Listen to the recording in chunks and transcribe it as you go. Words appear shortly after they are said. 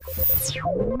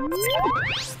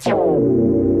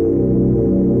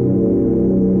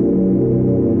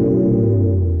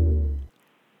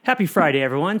Happy Friday,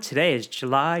 everyone. Today is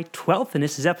July 12th, and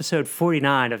this is episode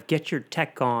 49 of Get Your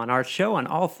Tech On, our show on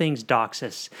all things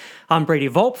DOCSIS. I'm Brady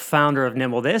Volpe, founder of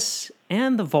NimbleThis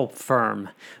and the Volpe Firm.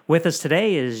 With us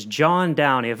today is John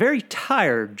Downey, a very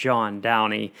tired John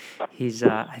Downey. He's,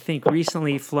 I think,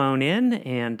 recently flown in,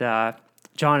 and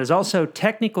John is also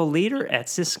technical leader at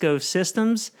Cisco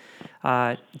Systems.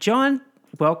 John,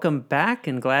 welcome back,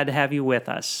 and glad to have you with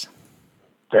us.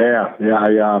 Yeah.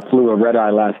 I flew a red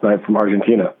eye last night from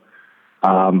Argentina.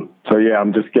 So yeah,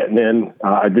 I'm just getting in.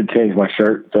 I did change my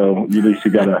shirt, so at least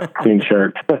you got a clean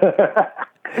shirt.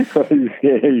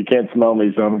 You can't smell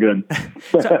me, so I'm good.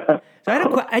 So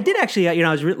I did actually,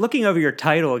 I was looking over your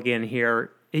title again here.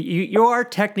 You are a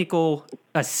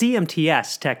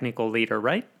CMTS technical leader,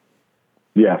 right?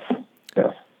 Yes.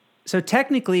 So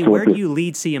technically, where do you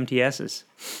lead CMTSs?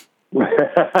 to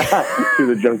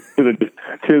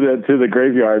the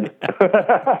graveyard.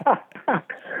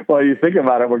 Well, you think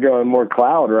about it, we're going more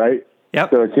cloud, right?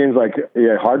 Yep. So it seems like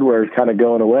hardware is kind of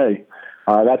going away.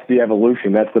 That's the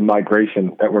evolution. That's the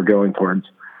migration that we're going towards.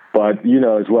 But you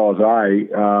know as well as I,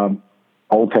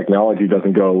 old technology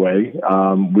doesn't go away.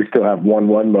 We still have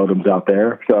 1.1 modems out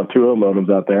there. Still have 2.0 modems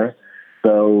out there.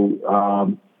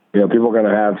 So people are going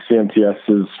to have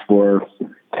CMTSs for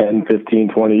 10, 15,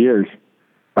 20 years.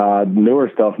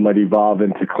 Newer stuff might evolve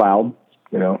into cloud,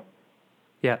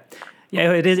 Yeah,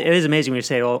 it is amazing when you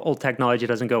say old technology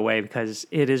doesn't go away, because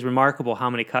it is remarkable how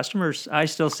many customers I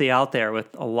still see out there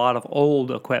with a lot of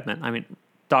old equipment. I mean,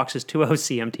 DOCSIS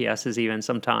 2.0 CMTSs even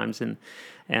sometimes,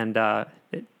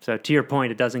 so to your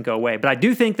point, it doesn't go away. But I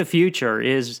do think the future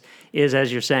is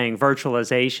as you're saying,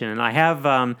 virtualization. And I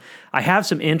have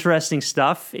some interesting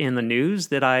stuff in the news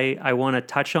that I want to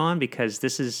touch on, because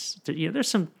this is there's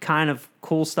some kind of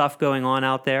cool stuff going on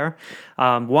out there.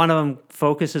 One of them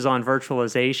focuses on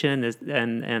virtualization,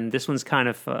 and this one's kind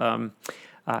of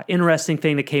interesting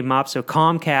thing that came up. So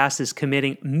Comcast is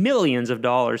committing millions of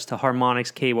dollars to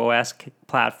Harmonic's CableOS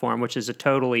platform, which is a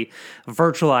totally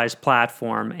virtualized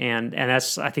platform, and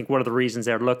that's, I think, one of the reasons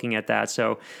they're looking at that.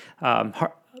 So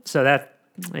that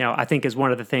I think is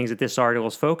one of the things that this article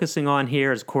is focusing on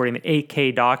here. Is according to the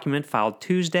 8K document filed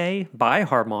Tuesday by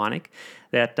Harmonic,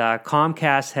 that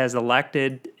Comcast has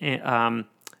elected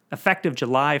effective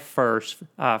July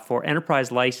 1st for enterprise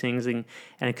licensing,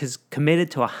 and it is committed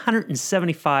to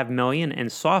 $175 million in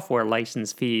software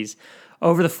license fees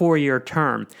over the 4-year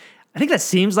term. I think that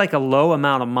seems like a low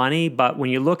amount of money, but when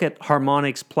you look at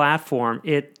Harmonic's platform,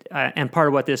 and part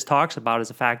of what this talks about is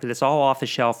the fact that it's all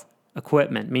off-the-shelf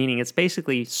equipment, meaning it's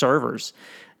basically servers,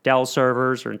 Dell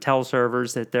servers or Intel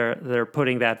servers that they're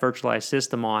putting that virtualized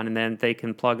system on, and then they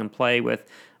can plug and play with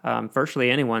virtually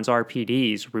anyone's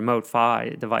RPDs, remote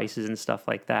PHY devices, and stuff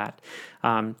like that.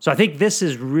 So I think this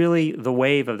is really the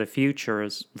wave of the future,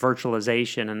 is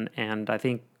virtualization, and I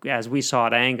think as we saw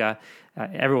at ANGA,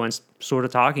 everyone's sort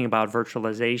of talking about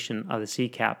virtualization of the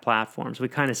CCAP platforms. We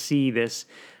kind of see this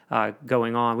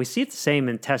going on. We see it the same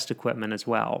in test equipment as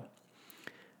well.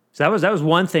 So that was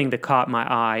one thing that caught my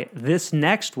eye. This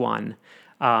next one,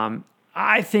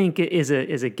 I think is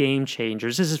a game changer.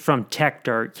 This is from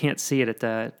TechDirt. Can't see it at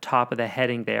the top of the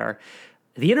heading there.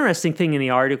 The interesting thing in the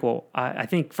article, I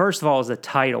think, first of all, is the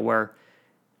title, where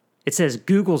it says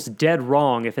Google's dead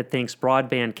wrong if it thinks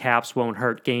broadband caps won't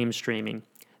hurt game streaming.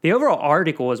 The overall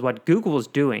article is what Google is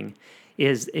doing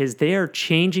is they're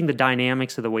changing the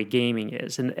dynamics of the way gaming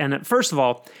is. And first of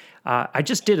all, I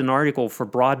just did an article for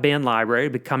Broadband Library.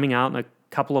 It'll be coming out in a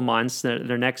couple of months,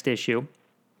 their next issue.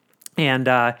 And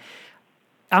I'm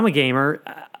a gamer.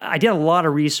 I did a lot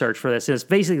of research for this. It's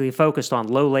basically focused on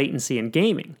low latency in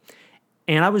gaming.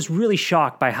 And I was really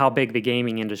shocked by how big the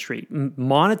gaming industry,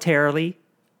 monetarily,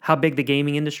 how big the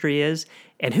gaming industry is,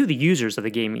 and who the users of the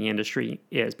gaming industry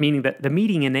is, meaning that the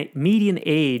median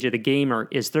age of the gamer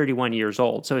is 31 years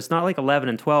old. So it's not like 11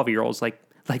 and 12-year-olds like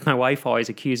my wife always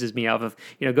accuses me of,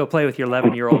 go play with your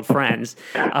 11-year-old friends.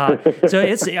 So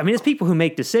it's people who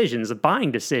make decisions,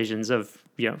 buying decisions of,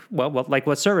 like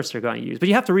what service they're going to use. But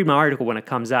you have to read my article when it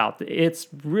comes out. It's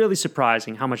really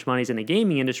surprising how much money's in the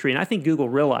gaming industry, and I think Google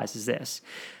realizes this.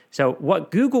 So what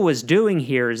Google is doing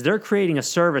here is they're creating a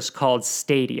service called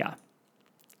Stadia.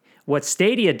 What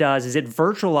Stadia does is it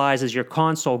virtualizes your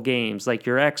console games, like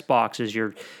your Xboxes,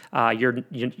 your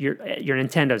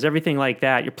Nintendos, everything like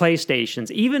that, your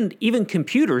PlayStations, even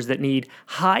computers that need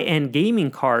high-end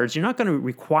gaming cards. You're not going to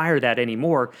require that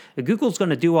anymore. Google's going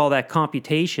to do all that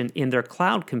computation in their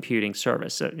cloud computing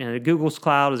service. Google's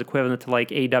cloud is equivalent to like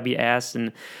AWS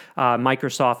and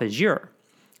Microsoft Azure.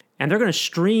 and they're going to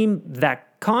stream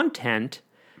that content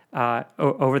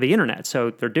over the internet. So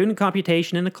they're doing the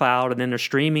computation in the cloud, and then they're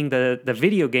streaming the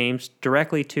video games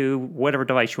directly to whatever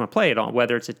device you want to play it on,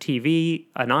 whether it's a TV,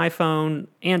 an iPhone,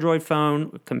 Android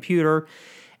phone, a computer,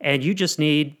 and you just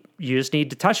need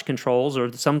the touch controls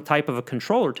or some type of a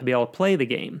controller to be able to play the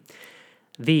game.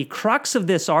 The crux of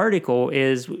this article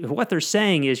is what they're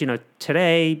saying is,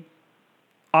 today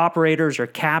operators are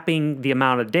capping the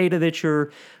amount of data that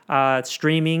you're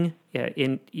streaming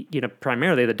in,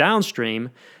 primarily the downstream.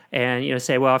 And,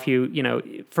 say, well, if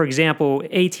you, for example,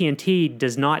 AT&T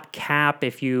does not cap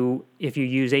if you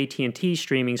use AT&T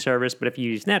streaming service, but if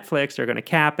you use Netflix, they're going to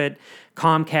cap it.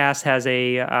 Comcast has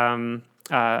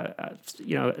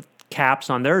caps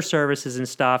on their services and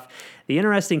stuff. The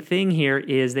interesting thing here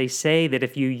is they say that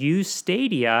if you use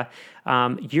Stadia,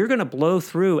 you're going to blow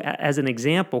through, as an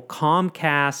example,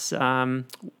 Comcast's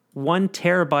 1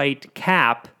 terabyte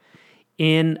cap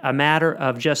in a matter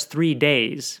of just 3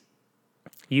 days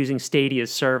using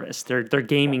Stadia's service, their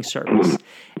gaming service.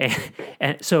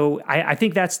 And so I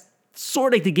think that's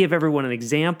sort of to give everyone an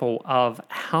example of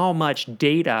how much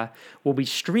data will be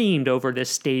streamed over this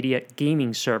Stadia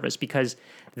gaming service, because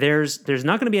there's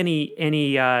not going to be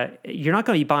any you're not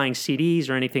going to be buying CDs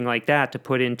or anything like that to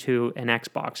put into an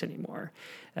Xbox anymore.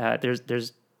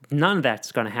 There's none of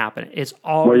that's going to happen. It's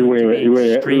all you won't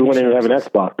even have an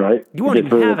Xbox, right? You won't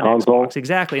even have an Xbox,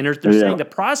 exactly. And they're saying the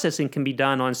processing can be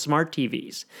done on smart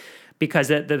TVs, because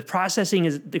the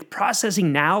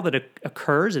processing now that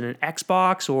occurs in an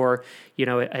Xbox or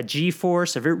a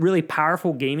GeForce, a really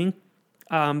powerful gaming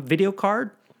video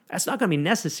card, that's not going to be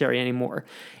necessary anymore.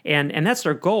 And that's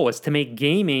their goal, is to make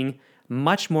gaming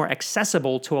much more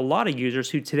accessible to a lot of users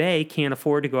who today can't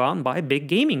afford to go out and buy a big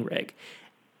gaming rig.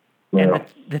 Yeah. And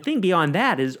the thing beyond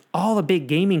that is all the big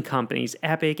gaming companies,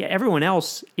 Epic, everyone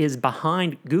else is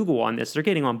behind Google on this. They're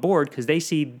getting on board because they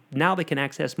see now they can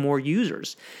access more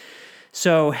users.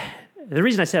 So the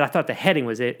reason I said I thought the heading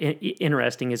was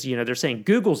interesting is, they're saying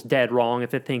Google's dead wrong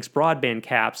if it thinks broadband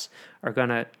caps are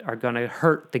gonna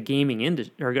hurt the gaming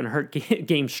industry, are gonna hurt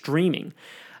game streaming.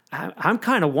 I'm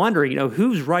kind of wondering,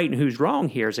 who's right and who's wrong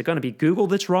here. Is it going to be Google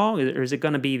that's wrong, or is it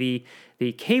going to be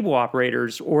the cable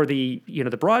operators or the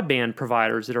broadband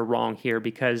providers that are wrong here?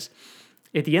 Because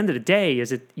at the end of the day,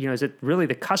 is it really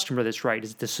the customer that's right?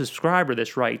 Is it the subscriber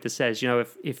that's right that says,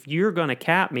 if you're going to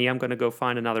cap me, I'm going to go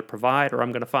find another provider, or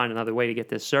I'm going to find another way to get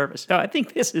this service. So I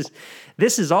think this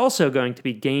is also going to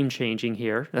be game changing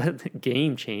here,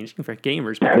 game changing for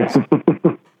gamers, because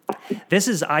this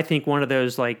is, I think, one of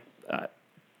those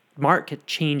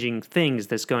market-changing things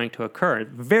that's going to occur.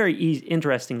 Very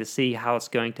interesting to see how it's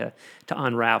going to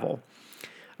unravel.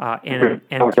 And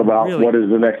talk about really, what is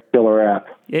the next killer app.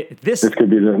 This could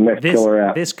be the next killer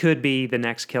app. This could be the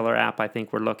next killer app I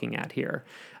think we're looking at here,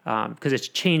 because it's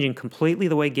changing completely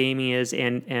the way gaming is.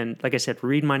 And like I said,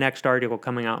 read my next article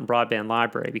coming out in Broadband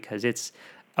Library, because it's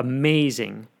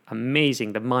amazing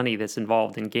the money that's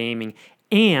involved in gaming,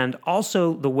 and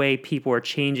also the way people are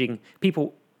changing.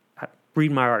 Read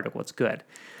my article; it's good.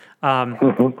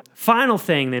 Final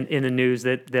thing in the news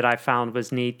that I found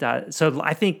was neat. So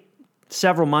I think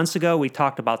several months ago we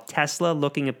talked about Tesla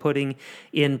looking at putting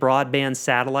in broadband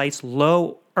satellites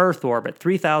low Earth orbit,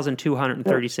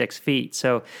 3,236 feet.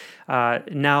 So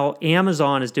now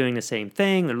Amazon is doing the same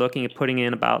thing. They're looking at putting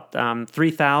in about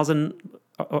 3,000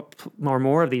 or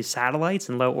more of these satellites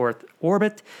in low Earth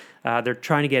orbit. They're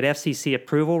trying to get FCC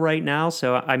approval right now.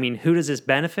 So, I mean, who does this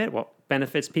benefit? Well,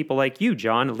 benefits people like you,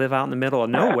 John, who live out in the middle of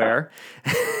nowhere.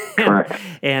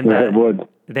 and it would.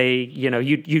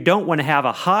 You don't want to have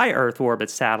a high Earth orbit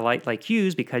satellite like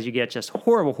Hughes, because you get just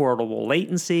horrible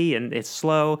latency and it's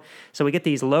slow. So we get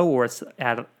these low Earth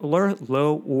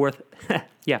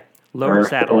lower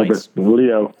satellites.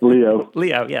 LEO,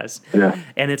 yes. Yeah.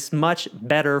 And it's much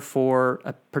better for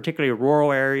particularly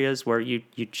rural areas where you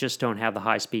just don't have the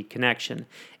high-speed connection.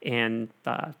 And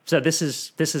so this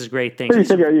is a great thing. You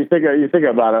think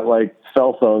about it like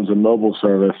cell phones and mobile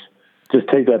service. Just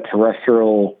take that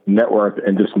terrestrial network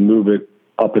and just move it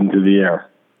up into the air.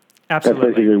 Absolutely.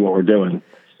 That's basically what we're doing.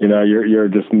 You're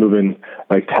just moving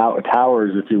like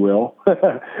towers, if you will,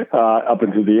 up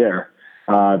into the air.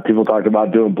 People talked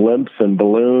about doing blimps and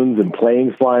balloons and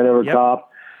planes flying over top.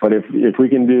 But if we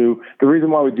can do, the reason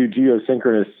why we do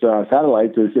geosynchronous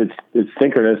satellites is it's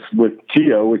synchronous with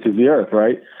geo, which is the Earth,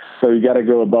 right? So you got to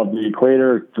go above the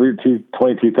equator,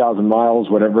 22,000 miles,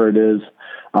 whatever it is,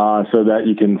 so that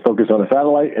you can focus on a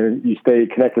satellite and you stay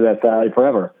connected to that satellite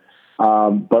forever.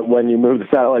 But when you move the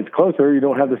satellites closer, you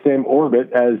don't have the same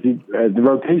orbit as the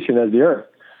rotation as the Earth.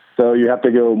 So you have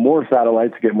to go more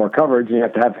satellites to get more coverage, and you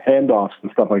have to have handoffs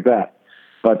and stuff like that.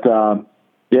 But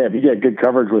yeah, if you get good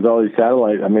coverage with all these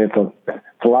satellites, I mean, it's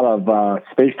a lot of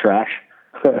space trash.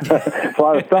 It's a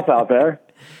lot of stuff out there.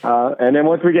 And then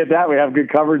once we get that, we have good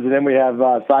coverage, and then we have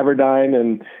Cyberdyne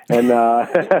and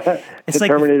it's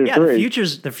like Terminator 3.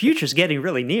 The future's getting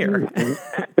really near. Got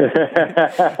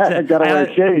to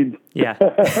wear shades. Yeah,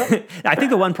 I think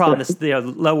the one problem the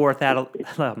low Earth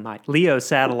LEO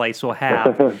satellites will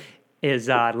have is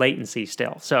latency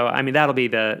still. So I mean that'll be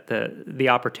the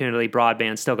opportunity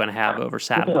broadband's still going to have over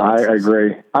satellites. I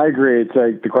agree. It's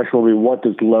like the question will be, what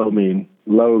does low mean?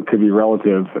 Low could be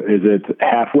relative. Is it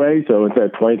halfway? So instead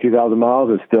of 22,000 miles,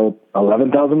 it's still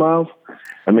 11,000 miles?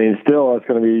 I mean, still, it's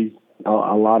going to be a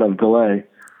lot of delay,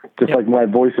 just like my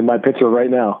voice in my picture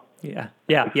right now. Yeah,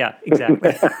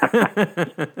 exactly.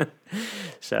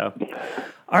 So,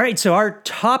 all right, so our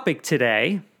topic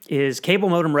today is cable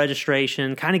modem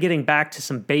registration, kind of getting back to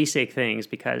some basic things,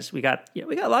 because we got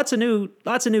lots of new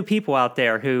people out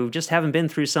there who just haven't been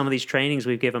through some of these trainings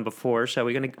we've given before. So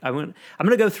I'm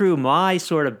gonna go through my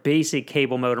sort of basic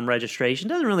cable modem registration.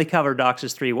 Doesn't really cover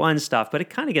DOCSIS 3.1 stuff, but it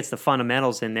kind of gets the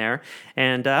fundamentals in there.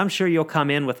 And I'm sure you'll come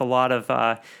in with a lot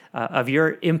of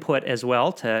your input as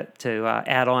well to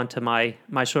add on to my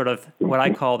sort of what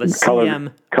I call the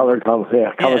color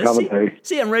commentary.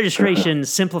 CM registration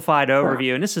simplified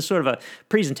overview. And this is sort of a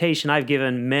presentation I've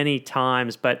given many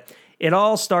times, but it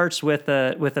all starts with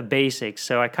a basics.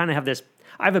 So I kind of have this.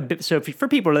 For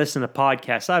people listening to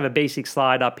podcasts, I have a basic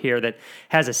slide up here that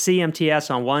has a CMTS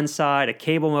on one side, a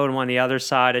cable modem on the other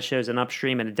side. It shows an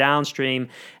upstream and a downstream.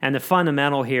 And the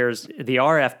fundamental here is the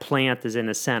RF plant is in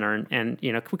the center. And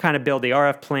we kind of build the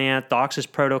RF plant,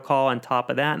 DOCSIS protocol on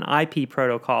top of that, and IP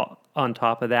protocol on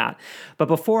top of that. But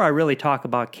before I really talk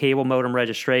about cable modem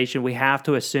registration, we have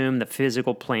to assume the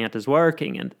physical plant is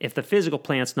working. And if the physical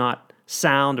plant's not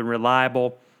sound and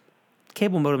reliable,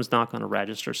 cable modem's not going to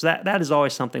register. So that is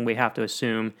always something we have to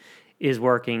assume is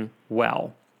working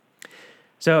well.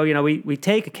 So, we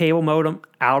take a cable modem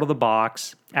out of the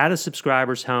box, at a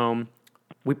subscriber's home.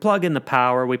 We plug in the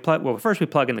power. First we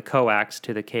plug in the coax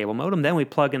to the cable modem, then we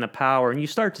plug in the power, and you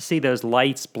start to see those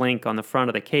lights blink on the front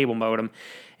of the cable modem.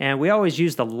 And we always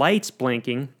use the lights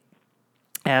blinking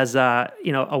as a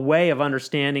way of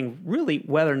understanding really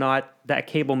whether or not that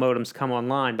cable modem's come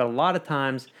online. But a lot of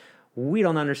times we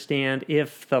don't understand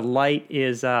if the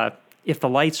lights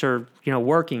are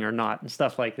working or not and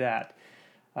stuff like that.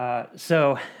 I'm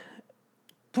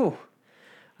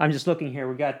just looking here.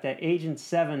 We got the Agent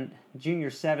 7, Junior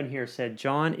 7 here said,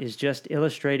 John is just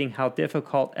illustrating how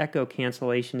difficult echo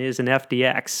cancellation is in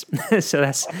FDX. So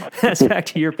that's back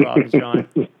to your problems, John.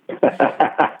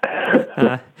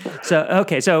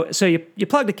 So you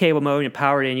plug the cable modem, you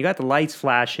power it in, you got the lights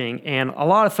flashing, and a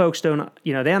lot of folks don't,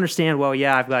 they understand, well,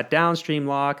 yeah, I've got downstream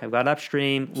lock, I've got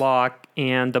upstream lock,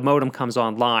 and the modem comes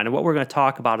online. And what we're going to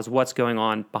talk about is what's going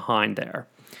on behind there.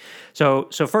 So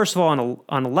first of all,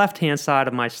 on the left-hand side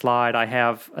of my slide, I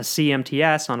have a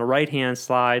CMTS. On the right-hand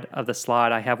side of the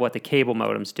slide, I have what the cable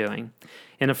modem's doing.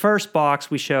 In the first box,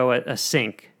 we show a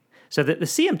sync. So the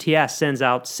CMTS sends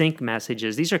out sync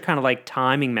messages. These are kind of like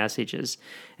timing messages.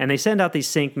 And they send out these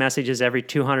sync messages every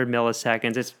 200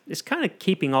 milliseconds. It's kind of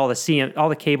keeping all the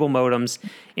cable modems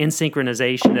in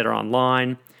synchronization that are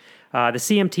online. The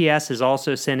CMTS is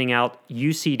also sending out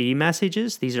UCD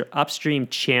messages. These are upstream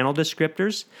channel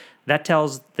descriptors. That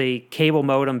tells the cable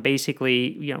modem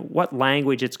basically, what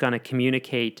language it's going to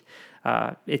communicate.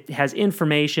 It has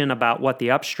information about what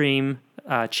the upstream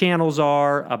channels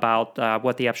are, about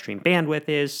what the upstream bandwidth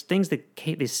is, things that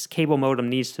this cable modem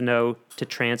needs to know to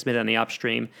transmit on the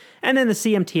upstream. And then the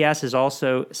CMTS is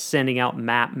also sending out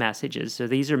MAP messages. So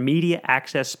these are Media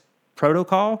Access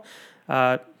Protocol. Is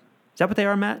that what they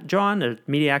are, John? The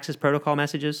Media Access Protocol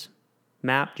messages?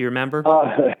 MAP, do you remember?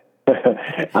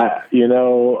 I've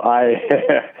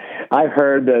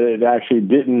heard that it actually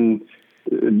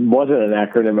wasn't an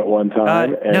acronym at one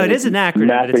time. No, it is an acronym.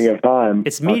 Mapping of time.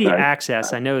 It's Media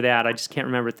Access. I know that. I just can't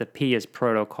remember if the P is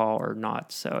protocol or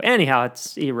not. So anyhow,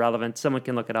 it's irrelevant. Someone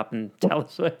can look it up and tell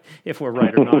us if we're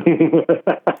right or not. We're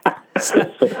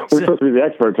supposed to be the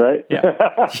experts, right?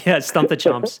 Yeah, stump the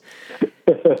chumps.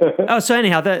 So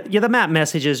anyhow, the map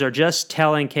messages are just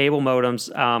telling cable modems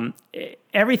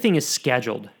everything is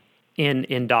scheduled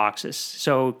in DOCSIS.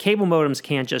 So cable modems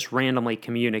can't just randomly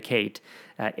communicate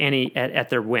at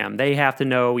their whim. They have to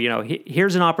know,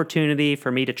 here's an opportunity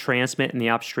for me to transmit in the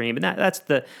upstream, and that's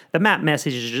the map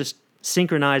messages are just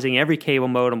synchronizing every cable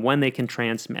modem when they can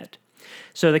transmit.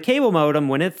 So the cable modem,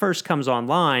 when it first comes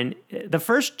online, the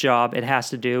first job it has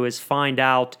to do is find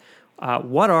out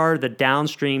what are the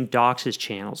downstream DOCSIS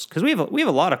channels? Because we have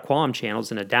a lot of QAM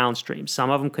channels in a downstream. Some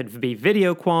of them could be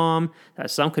video QAM,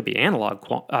 some could be analog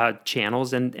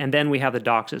channels, and then we have the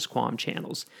DOCSIS QAM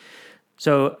channels.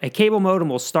 So a cable modem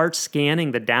will start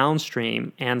scanning the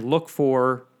downstream and look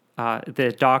for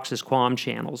the DOCSIS QAM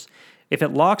channels. If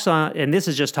it locks on, and this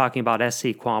is just talking about SC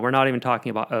QAM, we're not even talking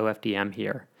about OFDM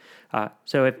here.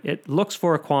 So if it looks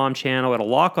for a QAM channel, it'll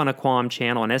lock on a QAM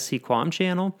channel, an SC QAM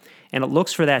channel, and it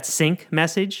looks for that sync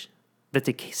message that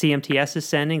the CMTS is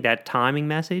sending, that timing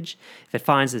message. If it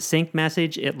finds the sync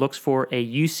message, it looks for a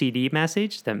UCD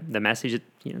message, the message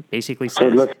that basically says... So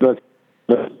let's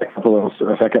back up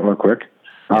a second real quick.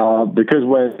 Because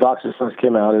when DOCSIS first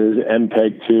came out, it is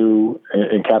MPEG-2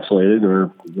 encapsulated,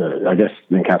 or I guess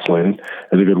encapsulated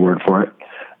is a good word for it.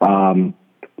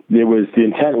 The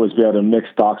intent was to be able to mix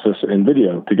DOCSIS and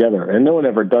video together, and no one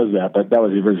ever does that, but that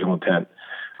was the original intent.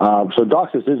 So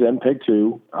DOCSIS is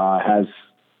MPEG-2, has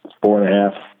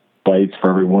 4.5 bytes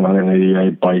for every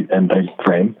 188 byte MPEG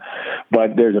frame,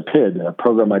 but there's a PID, a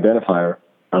program identifier,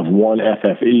 of 1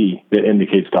 FFE that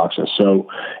indicates DOCSIS. So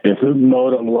if the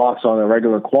modem locks on a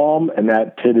regular QAM and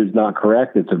that PID is not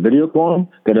correct, it's a video QAM,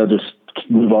 then it'll just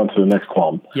move on to the next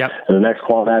QAM. Yep. And the next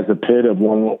QAM has the PID of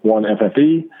 1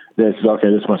 FFE, then it says, okay,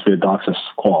 this must be a DOCSIS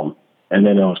QAM. And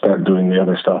then it'll start doing the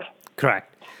other stuff.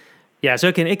 Correct. Yeah, so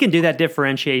it can do that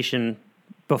differentiation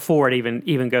before it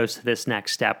even goes to this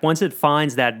next step. Once it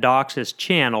finds that DOCSIS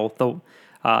channel, the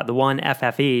 1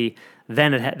 FFE,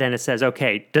 then it says,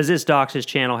 okay, does this DOCSIS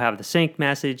channel have the sync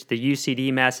message, the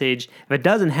UCD message? If it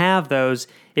doesn't have those,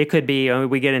 it could be,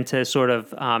 we get into sort of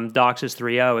DOCSIS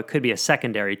 3.0, it could be a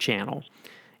secondary channel.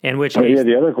 In which case... Yeah,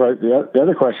 the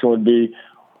other question would be,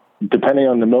 depending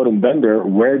on the modem vendor,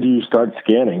 where do you start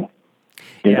scanning?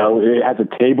 You know, it has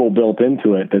a table built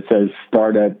into it that says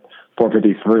start at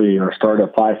 453 or start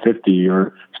at 550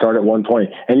 or start at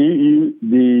 120. And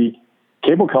the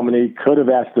cable company could have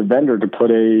asked the vendor to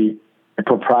put a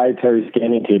proprietary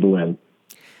scanning table in.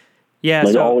 Yeah,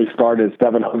 so always start at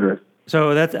 700.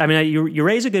 So that's, you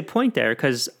raise a good point there,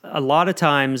 because a lot of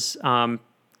times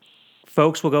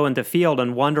folks will go into field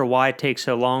and wonder why it takes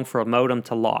so long for a modem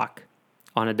to lock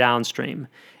on a downstream.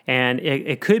 And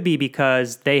it could be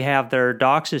because they have their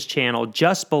DOCSIS channel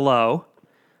just below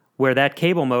where that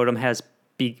cable modem has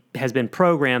been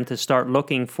programmed to start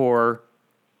looking for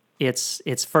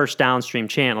its first downstream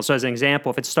channel. So as an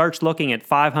example, if it starts looking at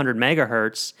 500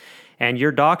 megahertz and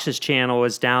your DOCSIS channel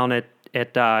is down at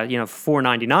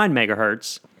 499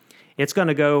 megahertz, it's going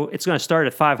to start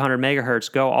at 500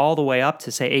 megahertz, go all the way up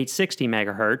to say 860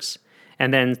 megahertz,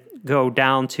 and then go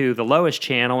down to the lowest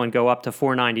channel and go up to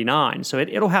 499. So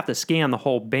it'll have to scan the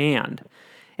whole band.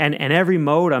 And every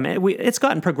modem, it's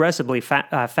gotten progressively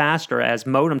faster as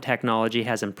modem technology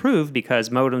has improved, because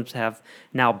modems have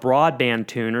now broadband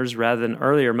tuners rather than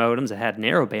earlier modems that had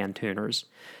narrowband tuners.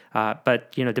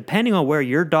 But depending on where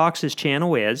your DOCSIS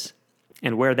channel is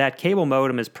and where that cable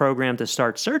modem is programmed to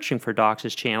start searching for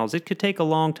DOCSIS channels, it could take a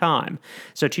long time.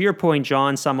 So to your point,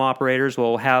 John, some operators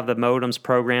will have the modems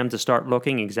programmed to start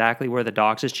looking exactly where the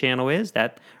DOCSIS channel is.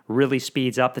 That really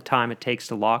speeds up the time it takes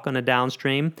to lock on a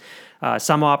downstream.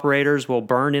 Some operators will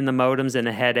burn in the modems in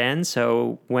the head end,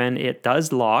 so when it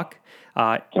does lock,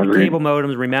 cable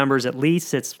modem remembers at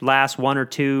least its last 1 or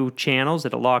 2 channels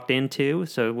that it locked into.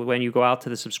 So when you go out to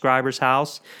the subscriber's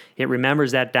house, it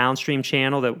remembers that downstream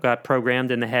channel that got programmed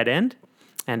in the head end,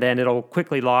 and then it'll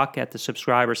quickly lock at the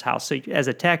subscriber's house. So as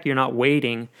a tech, you're not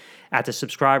waiting at the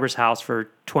subscriber's house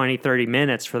for 20, 30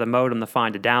 minutes for the modem to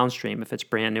find a downstream if it's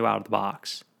brand new out of the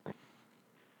box.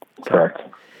 Correct.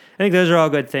 I think those are all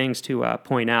good things to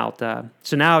point out.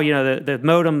 So now, the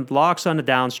modem locks on the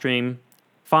downstream,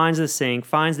 finds the sync,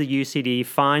 finds the UCD,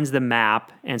 finds the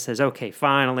map, and says, okay,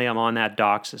 finally I'm on that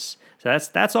DOCSIS. So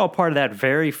that's all part of that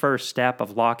very first step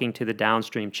of locking to the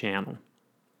downstream channel.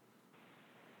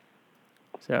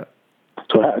 So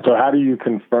how do you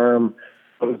confirm?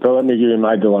 So let me give you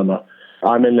my dilemma.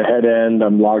 I'm in the head end.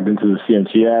 I'm logged into the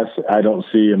CMTS. I don't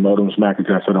see a modem's MAC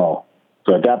address at all.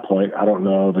 So at that point, I don't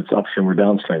know if it's upstream or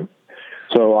downstream.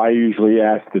 So I usually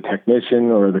ask the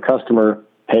technician or the customer,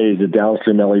 hey, is the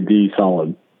downstream LED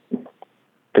solid?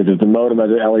 Because if the modem has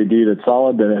an LED that's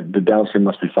solid, then the downstream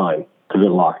must be fine because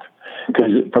it's locked. Because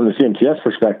from the CMTS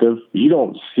perspective, you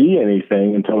don't see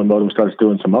anything until the modem starts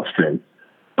doing some upstream.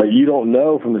 But you don't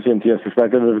know from the CMTS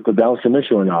perspective if it's a downstream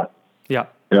issue or not. Yeah.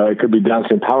 It could be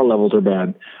downstream power levels are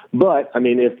bad. But,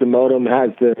 if the modem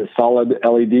has the solid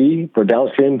LED for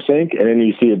downstream sync and then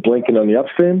you see it blinking on the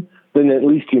upstream, then at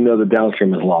least you know the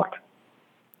downstream is locked.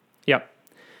 Yep.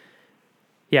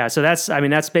 Yeah, so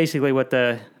that's basically what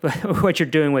what you're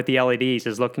doing with the LEDs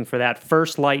is looking for that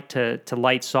first light to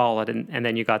light solid, and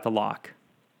then you got the lock.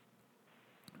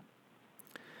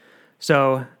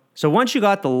 So once you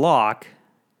got the lock,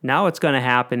 now what's going to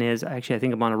happen is, actually I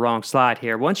think I'm on the wrong slide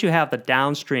here. Once you have the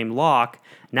downstream lock,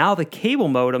 now the cable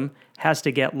modem has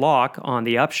to get lock on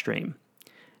the upstream.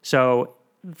 So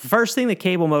the first thing the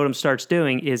cable modem starts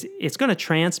doing is it's going to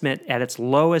transmit at its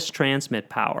lowest transmit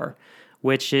power,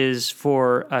 which is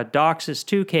for a DOCSIS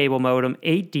 2 cable modem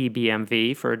 8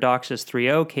 dBmV, for a DOCSIS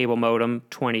 3.0 cable modem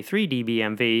 23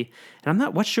 dBmV, and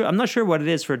I'm not sure what it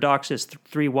is for a DOCSIS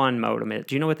 3.1 modem.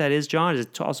 Do you know what that is, John? Is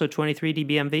it also 23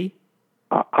 dBmV?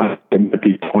 It might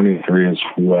be 23 as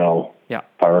well, yeah,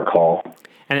 if I recall.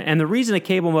 And the reason a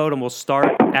cable modem will start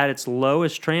at its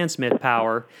lowest transmit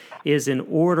power is in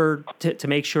order to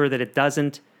make sure that it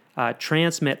doesn't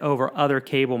transmit over other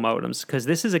cable modems, because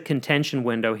this is a contention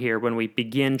window here when we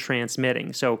begin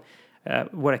transmitting. So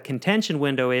what a contention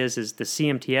window is the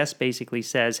CMTS basically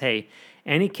says, hey,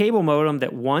 any cable modem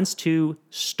that wants to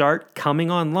start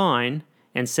coming online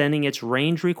and sending its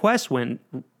range request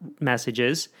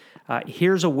messages,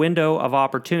 here's a window of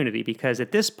opportunity, because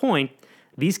at this point,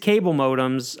 these cable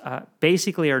modems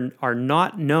basically are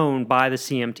not known by the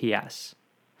CMTS.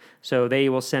 So they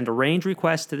will send a range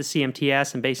request to the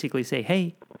CMTS and basically say,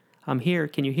 hey, I'm here,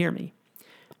 can you hear me?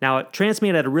 Now, it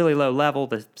transmits at a really low level.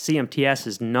 The CMTS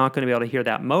is not going to be able to hear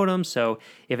that modem, so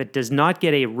if it does not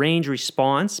get a range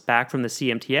response back from the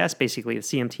CMTS, basically the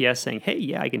CMTS saying, hey,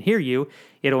 yeah, I can hear you,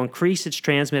 it'll increase its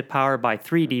transmit power by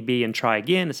 3 dB and try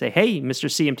again and say, hey, Mr.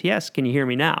 CMTS, can you hear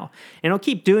me now? And it'll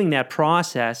keep doing that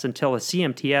process until the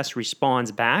CMTS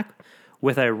responds back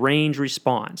with a range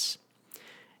response.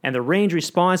 And the range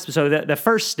response, so the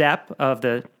first step of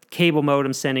the cable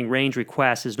modem sending range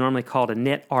requests is normally called a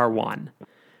NIT R1.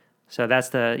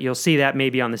 So you'll see that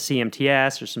maybe on the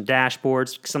CMTS or some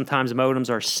dashboards. Sometimes modems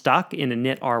are stuck in a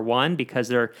NIT R1 because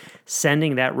they're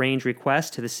sending that range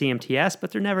request to the CMTS,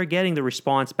 but they're never getting the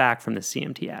response back from the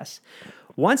CMTS.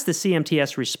 Once the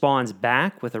CMTS responds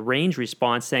back with a range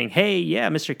response saying, hey, yeah,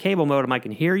 Mr. Cable Modem, I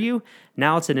can hear you,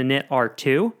 now it's in a NIT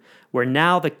R2, where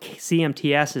now the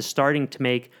CMTS is starting to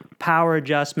make power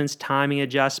adjustments, timing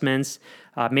adjustments,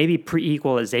 maybe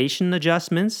pre-equalization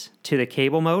adjustments to the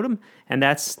cable modem, and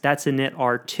that's a NIT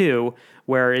R2,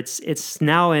 where it's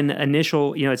now in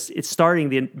initial, it's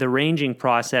starting the ranging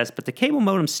process, but the cable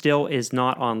modem still is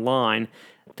not online.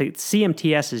 The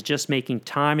CMTS is just making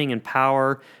timing and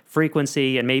power,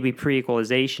 frequency, and maybe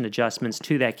pre-equalization adjustments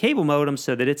to that cable modem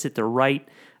so that it's at the right,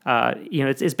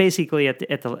 it's basically at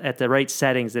the right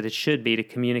settings that it should be to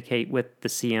communicate with the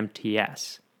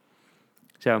CMTS.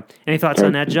 So, any thoughts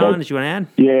on that, John? Did you want to add?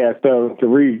 Yeah. So to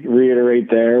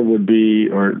reiterate, there would be,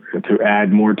 or to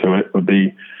add more to it, would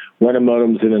be when a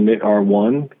modem's in a NIT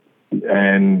R1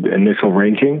 and initial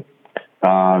ranging.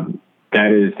 That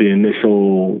is the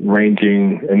initial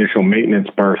maintenance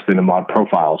burst in a mod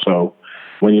profile. So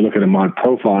when you look at a mod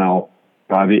profile,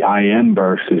 the IM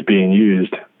burst is being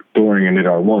used during a NIT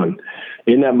R1.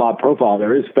 In that mod profile,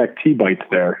 there is FEC T-bytes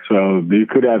there. So you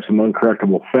could have some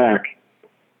uncorrectable FEC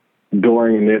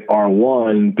during NIT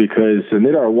R1, because in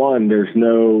NIT R1, there's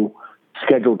no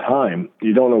scheduled time.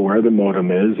 You don't know where the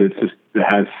modem is. It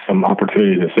has some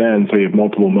opportunity to send. So you have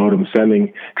multiple modems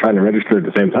trying to register at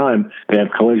the same time. They have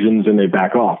collisions and they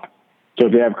back off. So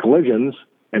if they have collisions,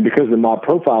 and because the mod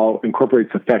profile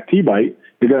incorporates the FEC T-byte,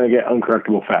 you're going to get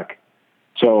uncorrectable FEC.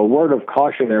 So a word of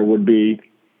caution there would be,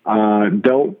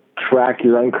 don't track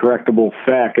your uncorrectable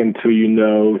FEC until you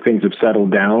know things have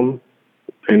settled down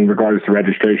in regards to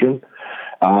registration.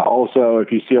 Also,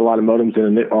 if you see a lot of modems in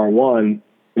a NIT R1,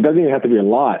 it doesn't even have to be a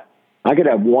lot. I could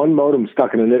have one modem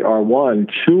stuck in a NIT R1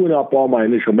 chewing up all my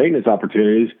initial maintenance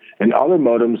opportunities, and other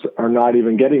modems are not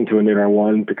even getting to a NIT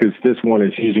R1 because this one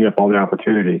is using up all the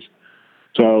opportunities.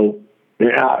 So,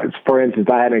 for instance,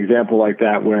 I had an example like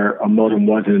that where a modem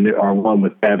was in a NIT R1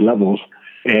 with bad levels,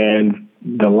 and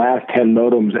the last 10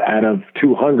 modems out of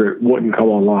 200 wouldn't come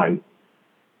online.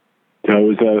 So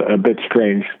it was a bit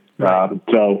strange.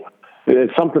 So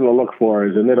it's something to look for.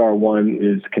 Is a NIT R1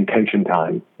 is contention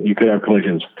time. You could have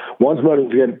collisions. Once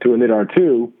modems get to a NIT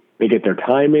R2, they get their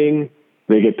timing,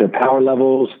 they get their power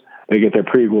levels, they get their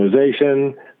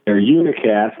pre-equalization, their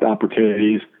unicast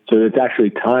opportunities, so it's actually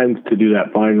timed to do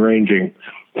that fine ranging.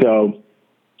 So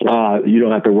you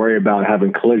don't have to worry about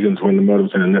having collisions when the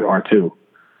modem's in a NIT R2.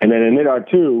 And then in NIT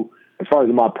R2, as far as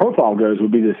the mod profile goes,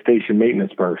 would be the station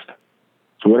maintenance burst.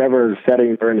 So whatever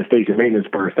settings are in the station maintenance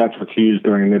burst, that's what's used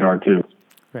during NIT R2.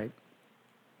 Right.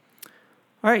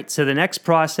 All right, so the next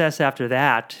process after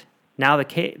that Now the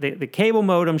cable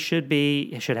modem should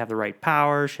have the right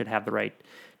power, should have the right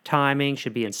timing,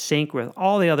 should be in sync with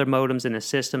all the other modems in the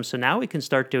system. So now we can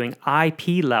start doing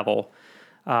IP level,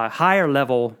 higher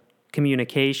level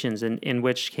communications, in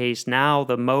which case now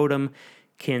the modem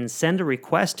can send a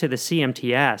request to the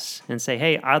CMTS and say,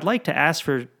 hey, I'd like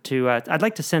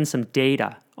to send some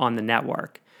data on the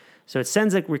network. So it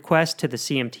sends a request to the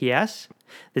CMTS.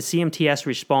 The CMTS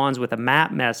responds with a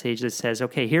map message that says,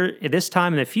 okay, here at this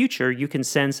time in the future, you can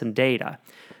send some data.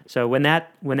 So when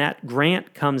that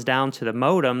grant comes down to the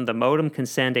modem can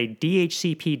send a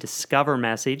DHCP discover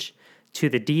message to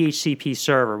the DHCP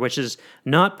server, which is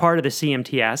not part of the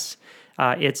CMTS.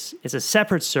 It's a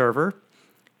separate server.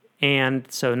 And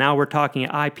so now we're talking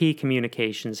IP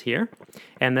communications here.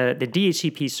 And the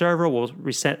DHCP server will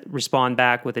respond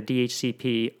back with a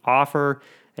DHCP offer.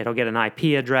 It'll get an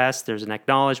IP address. There's an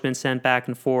acknowledgement sent back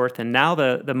and forth. And now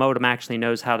the modem actually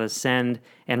knows how to send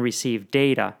and receive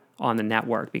data on the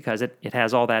network because it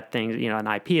has all that thing, an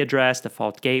IP address,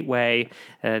 default gateway,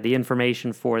 the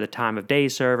information for the time of day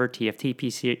server,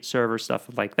 TFTP server, stuff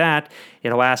like that.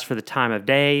 It'll ask for the time of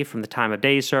day from the time of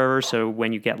day server. So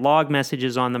when you get log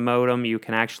messages on the modem, you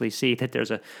can actually see that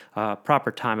there's a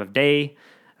proper time of day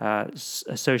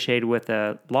associated with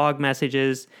the log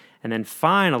messages. And then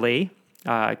finally,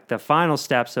 the final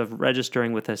steps of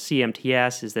registering with a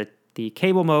CMTS is that the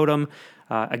cable modem,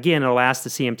 again, it'll ask the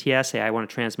CMTS, hey, I want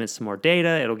to transmit some more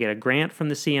data. It'll get a grant from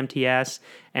the CMTS,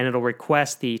 and it'll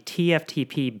request the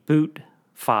TFTP boot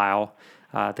file,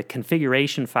 the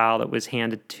configuration file that was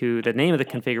handed to, the name of the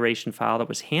configuration file that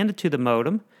was handed to the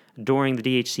modem during the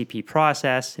DHCP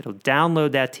process. It'll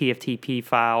download that TFTP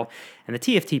file, and the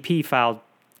TFTP file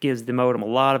gives the modem a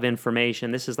lot of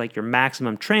information. This is like your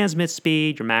maximum transmit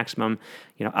speed, your maximum,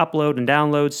 upload and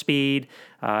download speed,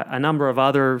 a number of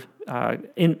other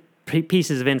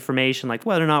pieces of information like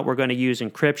whether or not we're going to use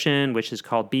encryption, which is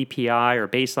called BPI or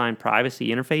Baseline Privacy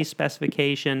Interface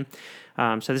Specification.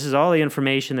 So this is all the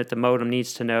information that the modem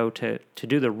needs to know to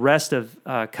do the rest of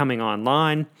coming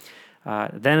online.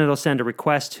 Then it'll send a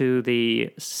request to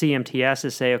the CMTS to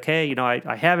say, okay,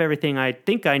 I have everything I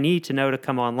think I need to know to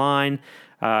come online.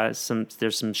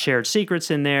 There's some shared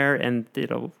secrets in there, and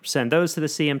it'll send those to the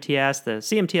CMTS. The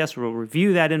CMTS will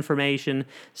review that information,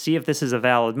 see if this is a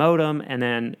valid modem, and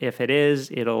then if it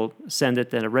is, it'll send it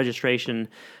then a registration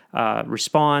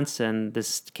response, and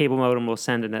this cable modem will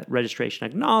send a registration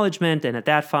acknowledgement, and at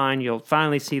that you'll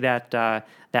finally see that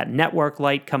network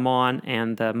light come on,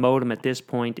 and the modem at this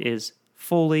point is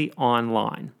fully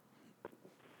online.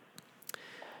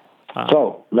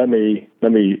 So let me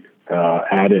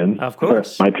add in, of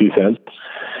course, my 2 cents.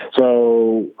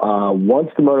 So once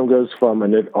the modem goes from a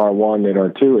NIT R1, NIT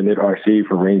R2, and NIT RC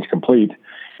for range complete,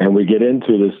 and we get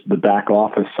into the back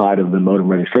office side of the modem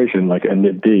registration, like a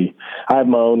NIT D, I have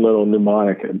my own little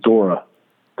mnemonic, DORA,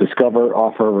 discover,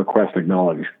 offer, request,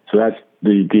 acknowledge. So that's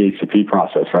the DHCP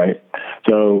process, right?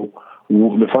 So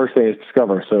the first thing is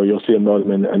discover. So you'll see a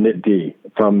modem in a NIT D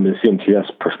from the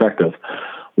CMTS perspective.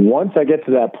 Once I get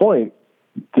to that point,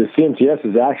 the CMTS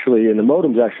is actually, and the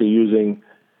modem's actually using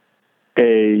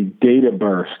a data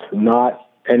burst, not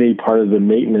any part of the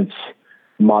maintenance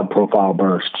mod profile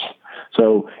bursts.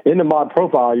 So in the mod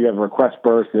profile, you have request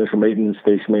burst, initial maintenance,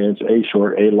 station maintenance, A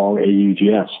short, A long,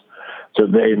 AUGS. So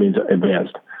the A means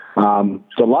advanced.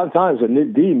 So a lot of times a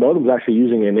NIT D modem's actually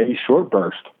using an A short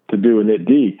burst to do a NIT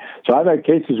D. So I've had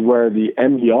cases where the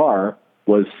MER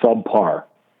was subpar.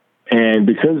 And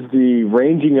because the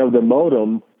ranging of the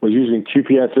modem was using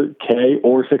QPSK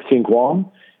or 16 QAM,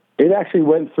 it actually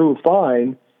went through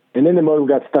fine, and then the modem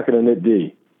got stuck in a NIT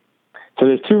D. So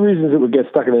there's 2 reasons it would get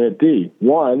stuck in a NIT D.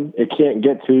 One, it can't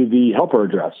get to the helper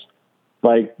address.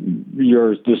 Like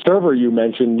the server you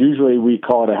mentioned, usually we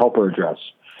call it a helper address.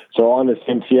 So on the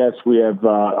CMTS, we have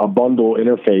a bundle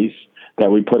interface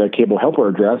that we put a cable helper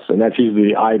address, and that's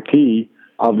usually the IP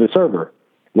of the server,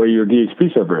 where your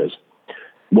DHCP server is.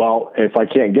 Well, if I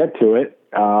can't get to it,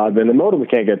 then the modem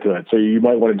can't get to it. So you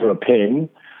might want to do a ping,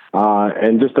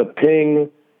 and just a ping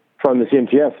from the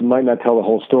CMTS might not tell the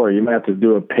whole story. You might have to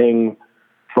do a ping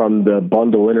from the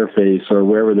bundle interface or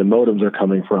wherever the modems are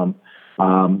coming from.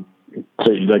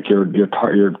 So like your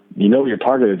what your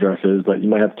target address is, but you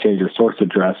might have to change your source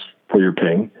address for your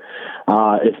ping.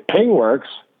 If ping works,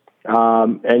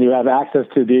 and you have access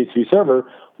to the DHCP server,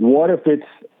 what if it's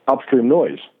upstream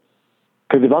noise?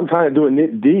 Because if I'm trying to do a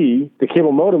NIT D, the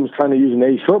cable modem is trying to use an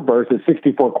A short burst at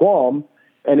 64 QAM,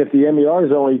 and if the MER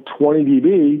is only 20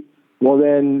 dB, well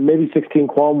then maybe 16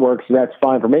 QAM works, and that's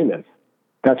fine for maintenance.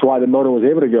 That's why the modem was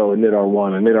able to go a NIT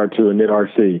R1, a NIT R2, a NIT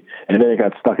RC, and then it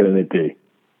got stuck in a NIT D.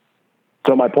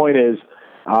 So my point is,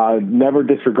 never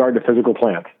disregard the physical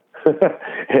plant.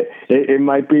 it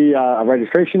might be a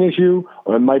registration issue,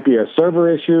 or it might be a server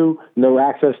issue, no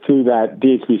access to that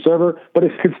DHCP server, but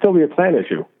it could still be a plant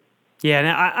issue. Yeah, and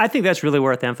I think that's really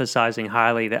worth emphasizing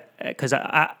highly, that because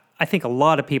I think a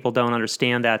lot of people don't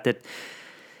understand that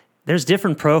there's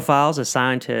different profiles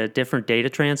assigned to different data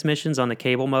transmissions on the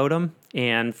cable modem,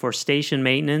 and for station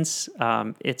maintenance,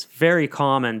 it's very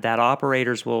common that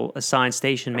operators will assign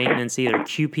station maintenance either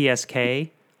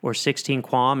QPSK or 16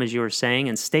 QAM, as you were saying,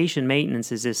 and station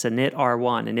maintenance is this init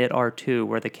R1, init R2,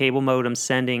 where the cable modem's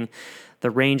sending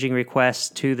the ranging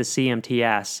request to the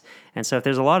CMTS. And so if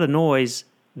there's a lot of noise,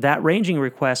 that ranging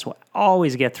request will almost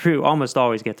always get through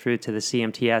to the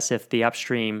CMTS if the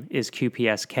upstream is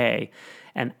QPSK.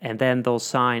 And then they'll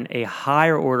assign a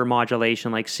higher order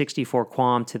modulation like 64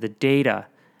 QAM to the data.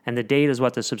 And the data is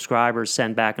what the subscribers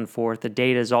send back and forth. The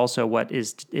data is also what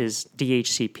is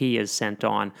DHCP is sent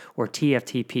on, or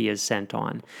TFTP is sent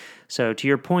on. So to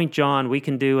your point, John, we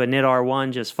can do a init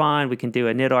R1 just fine. We can do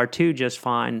a init R2 just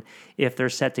fine if they're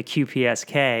set to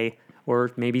QPSK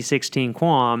or maybe 16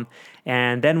 QAM.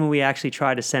 And then when we actually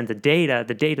try to send the data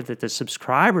that the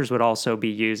subscribers would also be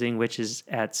using, which is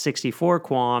at 64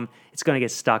 QAM, it's going to get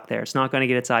stuck there. It's not going to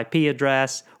get its IP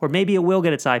address, or maybe it will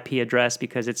get its IP address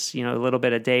because it's, a little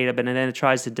bit of data, but then it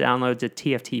tries to download the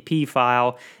TFTP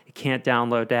file. It can't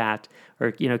download that,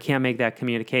 or can't make that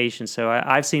communication. So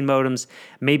I've seen modems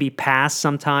maybe pass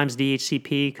sometimes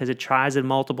DHCP because it tries it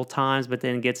multiple times, but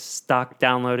then gets stuck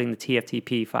downloading the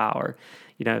TFTP file, or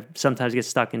sometimes gets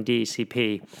stuck in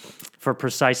DHCP for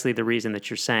precisely the reason that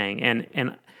you're saying.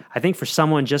 And I think for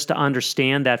someone just to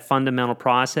understand that fundamental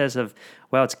process of,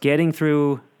 well, it's getting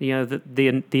through the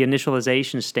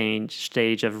initialization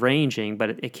stage of ranging,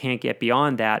 but it can't get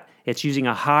beyond that. It's using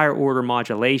a higher order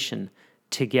modulation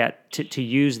to get to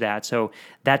use that. So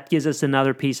that gives us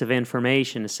another piece of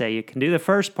information to say you can do the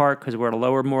first part because we're at a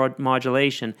lower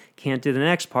modulation, can't do the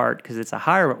next part because it's a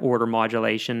higher order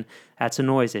modulation. That's a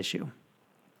noise issue.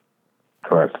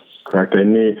 Correct.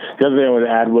 And the other thing I would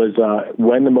add was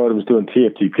when the modem is doing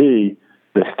TFTP,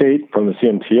 the state from the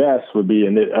CMTS would be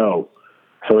init O.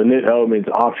 So init O means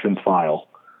options file.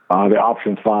 The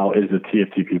options file is the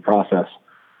TFTP process.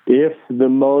 If the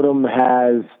modem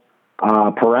has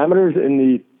parameters in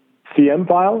the CM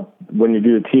file when you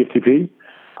do the TFTP,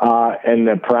 and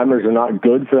the parameters are not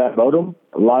good for that modem,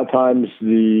 a lot of times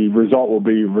the result will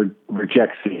be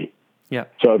reject C. Yeah.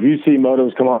 So if you see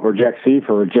modems come up reject C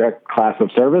for reject class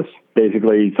of service,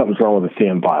 basically something's wrong with the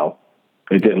CM file.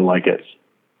 It didn't like it.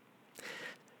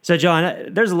 So, John,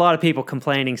 there's a lot of people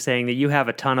complaining, saying that you have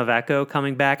a ton of echo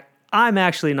coming back. I'm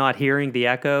actually not hearing the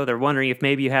echo. They're wondering if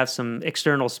maybe you have some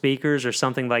external speakers or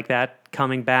something like that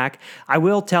coming back. I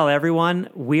will tell everyone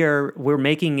we're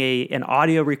making an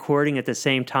audio recording at the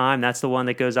same time. That's the one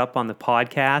that goes up on the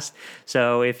podcast.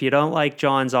 So if you don't like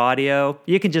John's audio,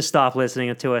 you can just stop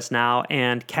listening to us now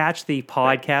and catch the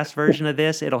podcast version of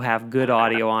this. It'll have good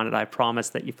audio on it. I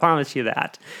promise you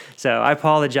that. So I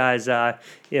apologize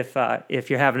if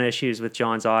you're having issues with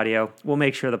John's audio. We'll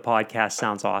make sure the podcast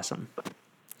sounds awesome.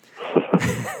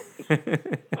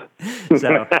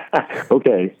 So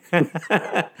okay.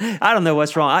 I don't know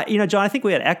what's wrong. John, I think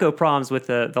we had echo problems with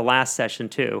the last session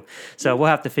too. So we'll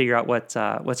have to figure out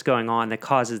what's going on that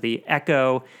causes the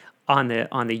echo on the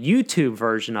YouTube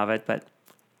version of it. But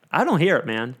I don't hear it,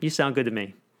 man. You sound good to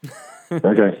me.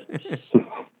 Okay.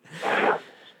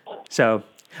 So,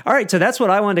 all right. So that's what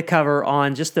I wanted to cover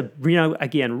on just the,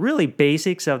 again, really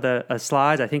basics of the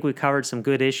slides. I think we covered some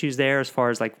good issues there as far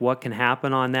as like what can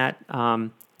happen on that.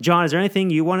 John, is there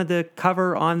anything you wanted to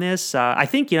cover on this? I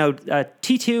think,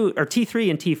 T2 or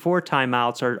T3 and T4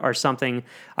 timeouts are something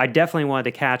I definitely wanted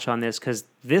to catch on this, because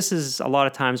this is a lot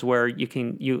of times where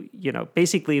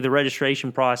basically the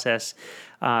registration process,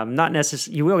 not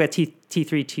necessarily, you will get T3,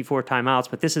 T4 timeouts,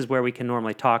 but this is where we can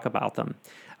normally talk about them.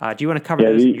 Do you want to cover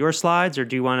those in your slides, or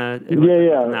do you want to?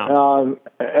 No.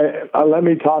 Let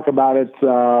me talk about it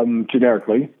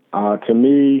generically. To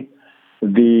me,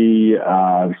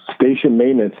 the station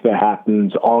maintenance that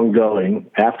happens ongoing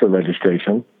after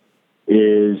registration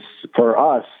is, for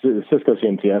us, Cisco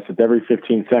CMTS, it's every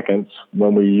 15 seconds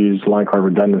when we use line card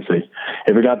redundancy.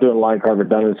 If we're not doing line card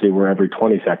redundancy, we're every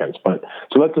 20 seconds.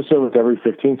 So let's assume it's every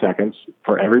 15 seconds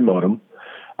for every modem.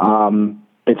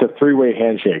 It's a three-way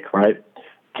handshake, right?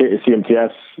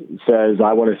 CMTS says,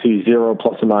 I want to see 0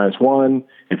 ± 1.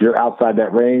 If you're outside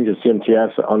that range, the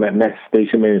CMTS on that next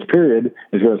station maintenance period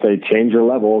is going to say, change your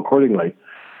level accordingly.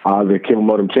 The cable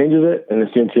modem changes it, and the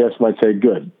CMTS might say,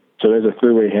 good. So there's a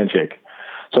three-way handshake.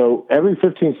 So every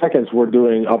 15 seconds, we're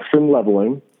doing upstream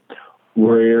leveling.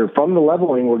 From the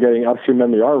leveling, we're getting upstream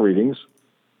MER readings.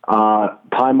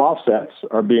 Time offsets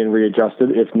are being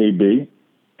readjusted if need be,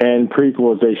 and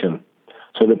pre-equalization.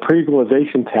 So the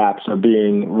pre-equalization taps are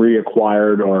being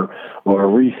reacquired or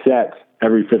reset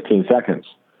every 15 seconds.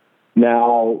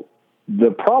 Now,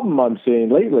 the problem I'm seeing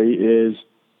lately is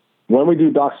when we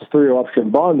do DOCSIS 3.0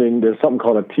 upstream bonding, there's something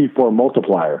called a T4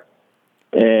 multiplier.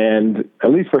 And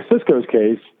at least for Cisco's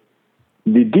case,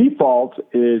 the default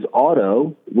is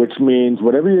auto, which means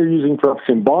whatever you're using for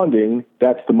upstream bonding,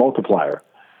 that's the multiplier.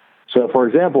 So, for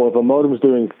example, if a modem is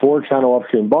doing 4-channel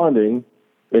upstream bonding,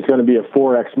 it's going to be a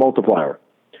 4x multiplier.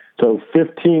 So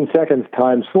 15 seconds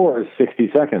times 4 is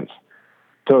 60 seconds.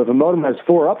 So if a modem has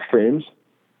 4 upstreams,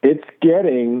 it's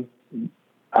getting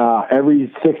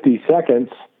every 60 seconds,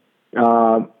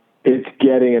 it's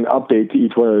getting an update to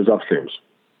each one of those upstreams.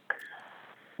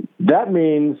 That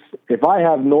means if I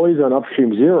have noise on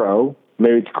upstream 0,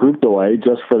 maybe it's group delay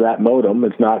just for that modem.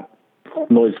 It's not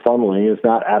noise funneling. It's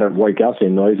not out of white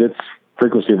Gaussian noise. It's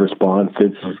frequency response.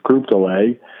 It's group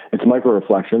delay. It's micro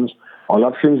reflections. On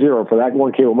upstream 0 for that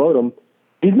one cable modem,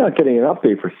 he's not getting an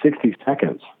update for 60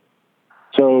 seconds.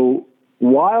 So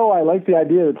while I like the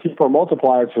idea of the T4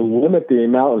 multiplier to limit the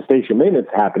amount of station maintenance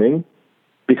happening,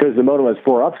 because the modem has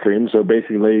 4 upstreams, so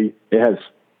basically it has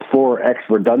 4x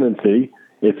redundancy,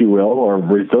 if you will, or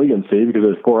resiliency, because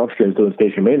there's 4 upstreams doing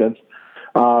station maintenance,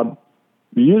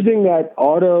 using that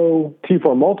auto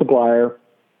T4 multiplier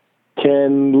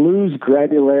can lose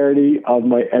granularity of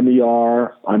my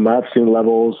MER on my upstream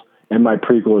levels and my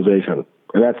pre-equalization.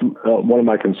 And that's one of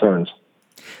my concerns.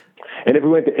 And if we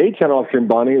went to 8-channel upstream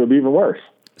bonding, it would be even worse.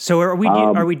 So are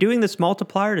we doing this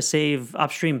multiplier to save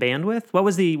upstream bandwidth? What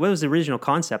was the original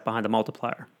concept behind the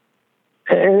multiplier?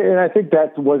 And I think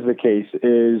that was the case,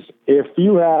 is if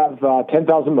you have 10,000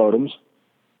 modems,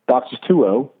 DOCSIS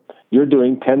 2.0, you're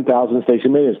doing 10,000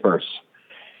 station maintenance bursts.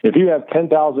 If you have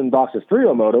 10,000 DOCSIS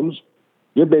 3.0 modems,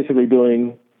 you're basically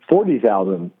doing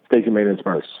 40,000 station maintenance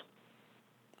bursts.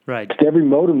 Right. Every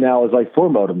modem now is like 4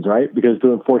 modems, right? Because it's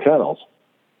doing 4 channels.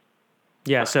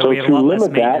 Yeah, so we have a lot less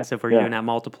maintenance if we're doing that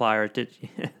multiplier.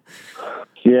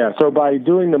 Yeah, so by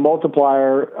doing the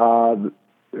multiplier,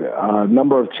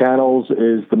 number of channels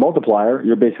is the multiplier,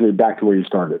 you're basically back to where you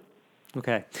started.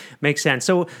 Okay, makes sense.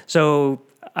 So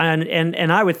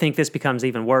and I would think this becomes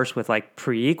even worse with like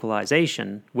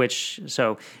pre-equalization, which,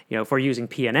 so, if we're using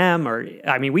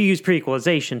PNM, we use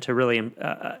pre-equalization to really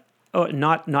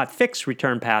not fix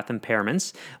return path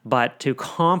impairments, but to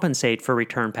compensate for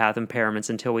return path impairments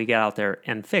until we get out there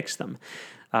and fix them.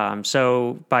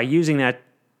 So by using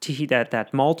that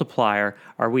multiplier,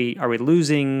 are we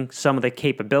losing some of the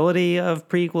capability of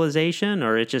pre-equalization,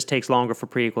 or it just takes longer for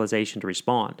pre-equalization to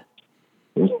respond?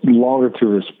 It's longer to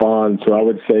respond, so I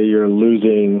would say you're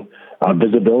losing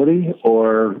visibility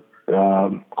or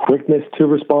quickness to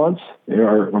response,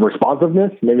 or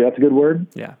responsiveness. Maybe that's a good word.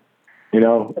 Yeah.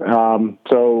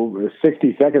 So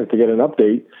 60 seconds to get an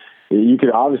update, you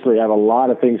could obviously have a lot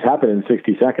of things happen in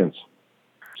 60 seconds.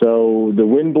 So the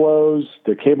wind blows,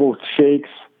 the cable shakes,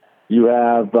 you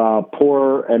have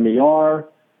poor MER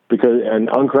because an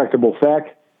uncorrectable FEC,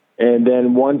 and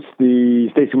then once the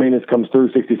station maintenance comes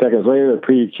through 60 seconds later, the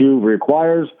pre-EQ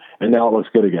reacquires, and now it looks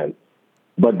good again.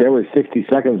 But there was 60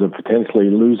 seconds of potentially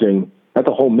losing, that's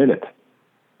a whole minute.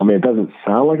 It doesn't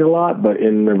sound like a lot, but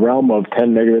in the realm of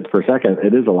 10 megabits per second,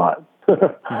 it is a lot.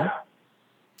 Mm-hmm.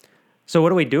 So what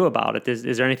do we do about it?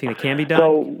 Is there anything that can be done?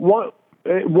 So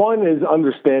one is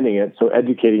understanding it, so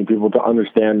educating people to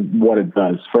understand what it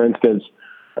does. For instance,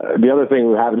 the other thing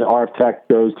we have, an RF tech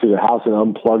goes to the house and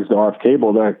unplugs the RF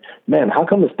cable. They're like, man, how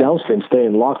come this downstream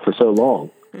staying locked for so long?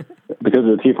 Because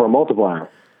of the T4 multiplier.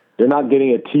 They're not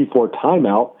getting a T4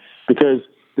 timeout because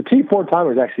the T4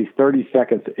 timer is actually 30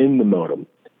 seconds in the modem.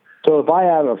 So if I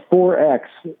have a 4x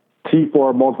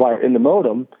T4 multiplier in the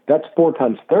modem, that's 4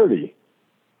 times 30.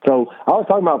 So I was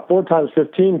talking about 4 times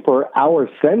 15 for our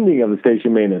sending of the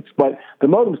station maintenance, but the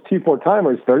modem's T4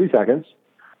 timer is 30 seconds.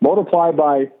 Multiplied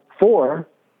by 4,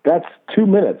 that's 2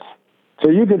 minutes. So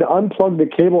you could unplug the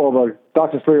cable of a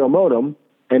DOCSIS 3.0 modem,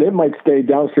 and it might stay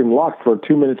downstream locked for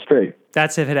 2 minutes straight.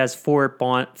 That's if it has 4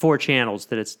 channels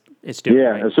that it's doing. Yeah,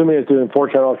 right? Assuming it's doing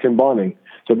 4-channel upstream bonding.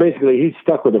 So basically, he's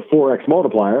stuck with a 4x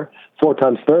multiplier. 4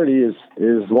 times 30 is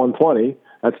 120.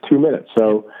 That's 2 minutes.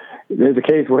 So there's a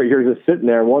case where you're just sitting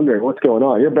there wondering what's going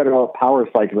on. You're better off power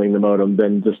cycling the modem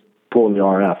than just pulling the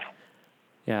RF.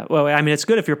 Yeah. Well, it's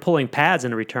good if you're pulling pads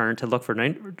in a return to look for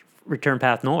return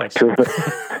path noise.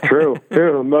 True.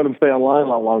 The modem stay online a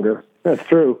lot longer. That's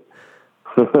true.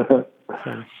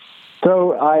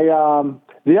 So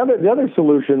the other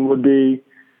solution would be,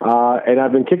 and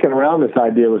I've been kicking around this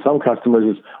idea with some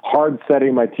customers, is hard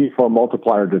setting my T4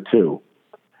 multiplier to 2.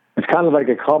 It's kind of like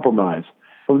a compromise.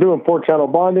 If I'm doing 4-channel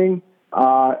bonding,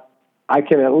 I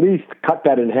can at least cut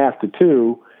that in half to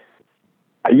 2.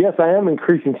 Yes, I am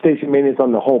increasing station maintenance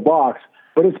on the whole box,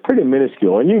 but it's pretty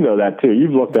minuscule. And you know that too.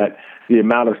 You've looked at the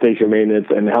amount of station maintenance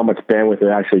and how much bandwidth it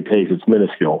actually takes. It's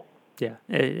minuscule. Yeah,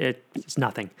 it's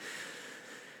nothing.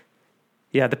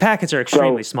 Yeah, the packets are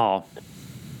extremely small.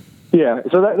 Yeah,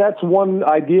 so that's one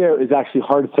idea, is actually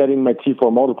hard setting my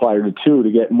T4 multiplier to 2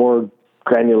 to get more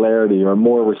granularity or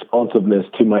more responsiveness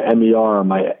to my MER,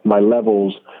 my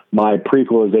levels, my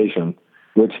pre-equalization,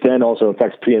 which then also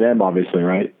affects P&M, obviously,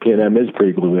 right? P&M is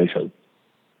pre-equalization.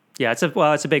 Yeah, it's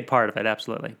a big part of it,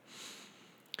 absolutely.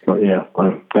 Well, yeah,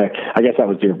 I guess that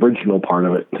was the original part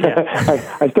of it.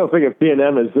 Yeah. I still think of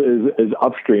P&M is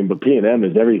upstream, but P&M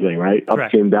is everything, right?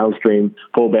 Upstream, downstream,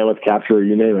 full bandwidth capture,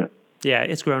 you name it. Yeah,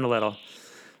 it's grown a little.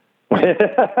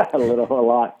 a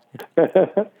lot.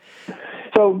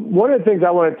 So one of the things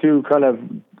I wanted to kind of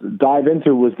dive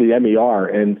into was the MER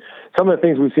and some of the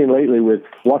things we've seen lately with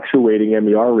fluctuating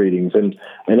MER readings. And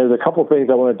there's a couple of things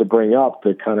I wanted to bring up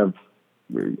to kind of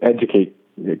educate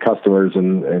customers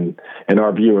and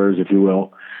our viewers, if you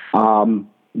will. The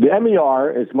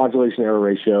MER is modulation error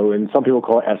ratio, and some people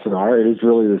call it SNR. It is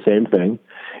really the same thing,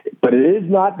 but it is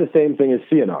not the same thing as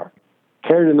CNR.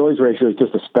 Carrier to noise ratio is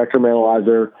just a spectrum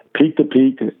analyzer, peak to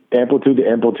peak, amplitude to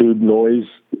amplitude, noise,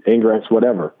 ingress,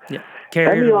 whatever. Yeah.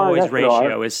 Carrier to noise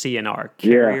ratio is CNR.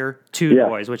 Carrier to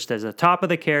noise, which is the top of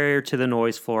the carrier to the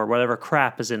noise floor, whatever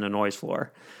crap is in the noise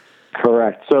floor.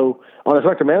 Correct. So on a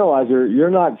spectrum analyzer,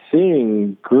 you're not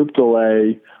seeing group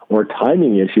delay or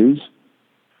timing issues.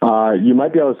 You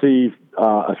might be able to see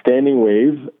a standing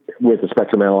wave with a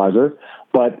spectrum analyzer,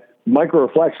 but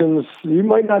microreflections, you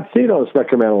might not see it on a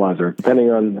spectrum analyzer,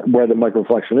 depending on where the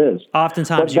microreflection is.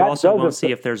 Oftentimes, you also won't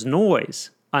see if there's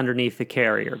noise underneath the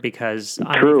carrier, because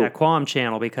underneath that QAM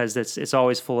channel, because it's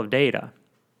always full of data.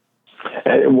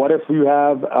 And what if you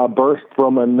have a burst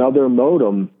from another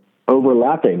modem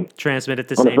overlapping? Transmit at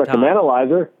the same time. On a spectrum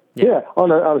analyzer,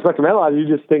 on a spectrum analyzer,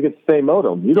 you just think it's the same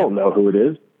modem. You don't know who it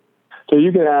is. So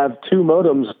you can have two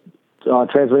modems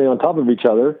transmitting on top of each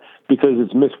other because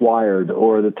it's miswired,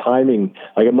 or the timing,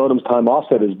 like a modem's time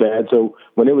offset is bad. So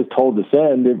when it was told to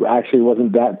send, it actually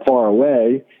wasn't that far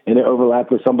away, and it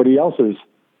overlapped with somebody else's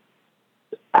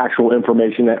actual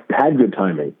information that had good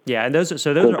timing. Yeah, and those are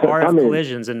RF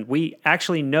collisions, and we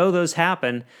actually know those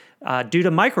happen due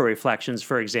to microreflections,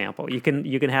 for example. You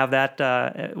can have that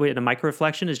a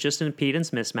microreflection is just an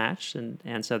impedance mismatch,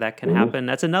 and so that can happen.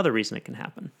 That's another reason it can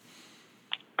happen.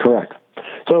 Correct.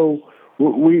 So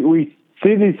we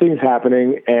see these things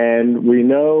happening, and we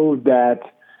know that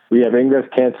we have ingress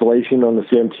cancellation on the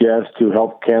CMTS to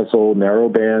help cancel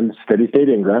narrowband steady state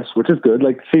ingress, which is good,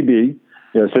 like CB,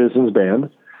 Citizens Band,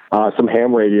 some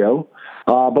ham radio.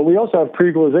 But we also have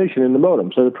pre-equalization in the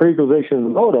modem. So the pre-equalization in the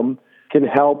modem can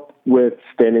help with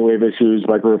standing wave issues,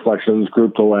 microreflections,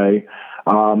 group delay.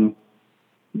 But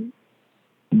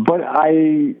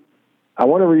I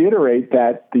want to reiterate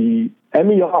that the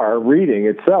MER reading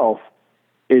itself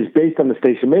is based on the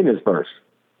station maintenance burst.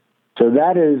 So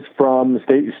that is from the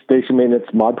station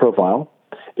maintenance mod profile.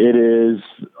 It is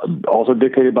also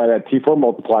dictated by that T4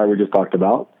 multiplier we just talked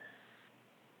about.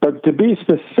 But to be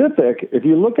specific, if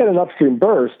you look at an upstream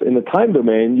burst in the time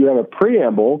domain, you have a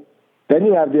preamble, then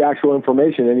you have the actual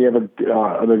information, and you have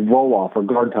a roll-off or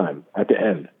guard time at the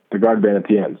end, the guard band at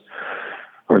the end,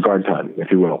 or guard time,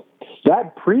 if you will.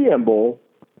 That preamble,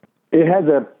 it has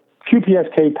a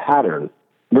QPSK pattern,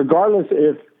 regardless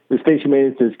if the station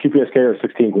maintenance is QPSK or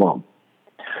 16 QAM.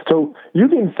 So you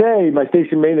can say my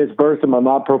station maintenance burst and my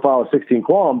mod profile is 16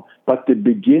 QAM, but the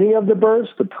beginning of the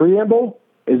burst, the preamble,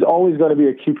 is always going to be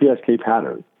a QPSK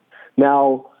pattern.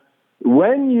 Now,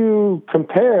 when you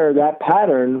compare that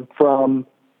pattern from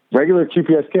regular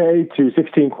QPSK to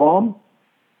 16 QAM,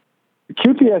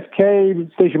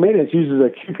 QPSK station maintenance uses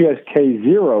a QPSK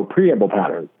 0 preamble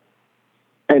pattern.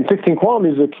 And 16 QAM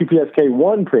uses a QPSK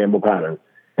 1 preamble pattern.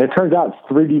 And it turns out it's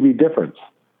 3 dB difference.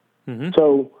 Mm-hmm.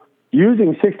 So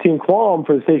using 16 QAM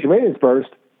for the station maintenance burst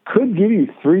could give you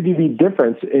 3 dB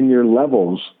difference in your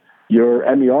levels, your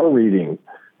MER reading.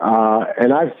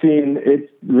 And I've seen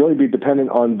it really be dependent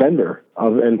on vendor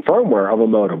and firmware of a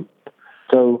modem.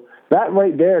 So that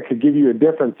right there could give you a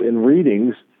difference in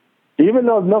readings. Even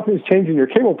though nothing's changed in your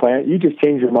cable plant, you just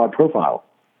change your mod profile.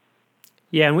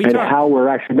 Yeah, and how we're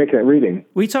actually making that reading.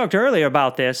 We talked earlier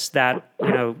about this, that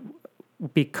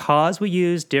because we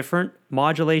use different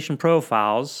modulation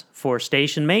profiles for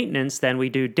station maintenance than we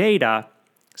do data,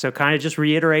 so kind of just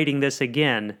reiterating this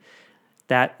again,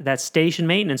 that station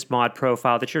maintenance mod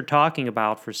profile that you're talking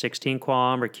about for 16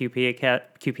 QAM or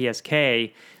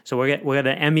QPSK. So we're at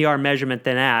an MER measurement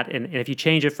than that, and if you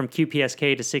change it from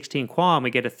QPSK to 16 QAM,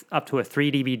 we get up to a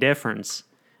 3 dB difference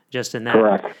just in that.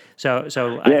 Correct. So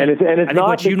yeah, I think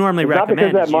what you normally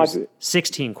recommend is use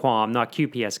 16 QAM, not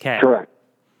QPSK.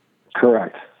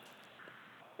 Correct.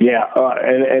 Yeah,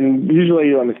 and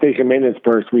usually on the station maintenance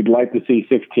burst, we'd like to see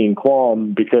 16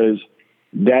 QAM because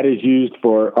that is used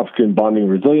for upstream bonding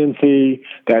resiliency,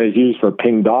 that is used for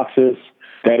ping DOCSIS,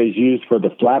 that is used for the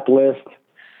flap list,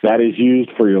 that is used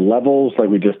for your levels like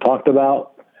we just talked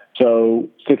about. So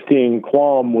 16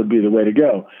 QAM would be the way to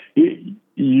go.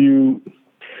 You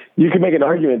can make an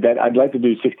argument that I'd like to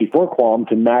do 64 QAM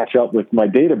to match up with my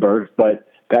data burst, but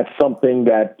that's something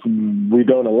that we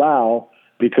don't allow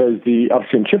because the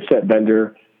upstream chipset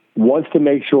vendor wants to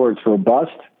make sure it's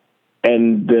robust,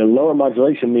 and the lower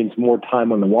modulation means more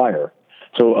time on the wire.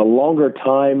 So a longer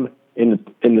time in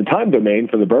the time domain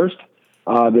for the burst,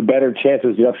 the better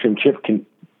chances the upstream chip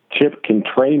can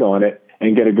train on it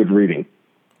and get a good reading.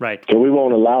 Right. So we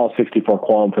won't allow 64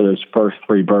 QAM for those first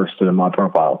 3 bursts in the mod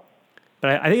profile.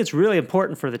 But I think it's really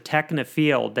important for the tech in the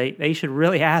field. They should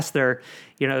really ask their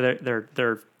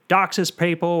DOCSIS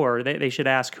people, or they should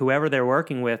ask whoever they're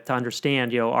working with to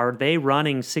understand, are they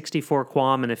running 64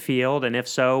 QAM in the field? And if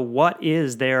so, what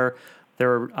is their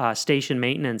station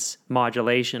maintenance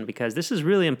modulation? Because this is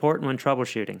really important when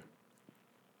troubleshooting.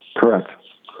 Correct.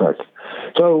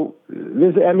 So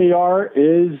this MER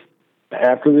is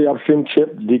after the upstream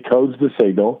chip decodes the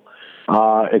signal.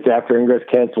 It's after ingress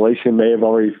cancellation may have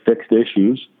already fixed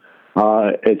issues.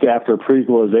 It's after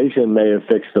pre-equalization may have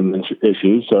fixed some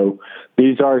issues. So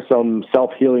these are some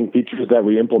self-healing features that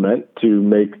we implement to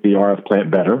make the RF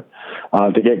plant better,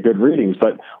 to get good readings.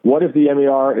 But what if the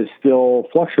MER is still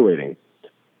fluctuating?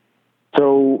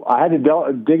 So I had to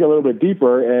dig a little bit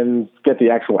deeper and get the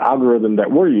actual algorithm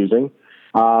that we're using.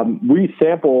 We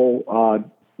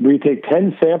take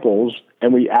 10 samples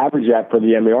and we average that for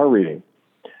the MER reading.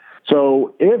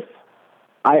 So if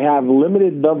I have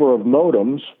limited number of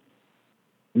modems,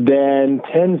 then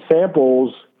 10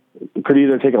 samples could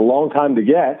either take a long time to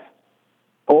get,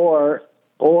 or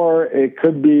it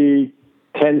could be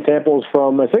 10 samples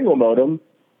from a single modem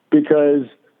because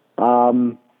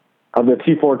of the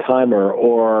T4 timer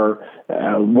or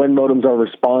when modems are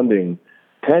responding.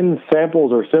 10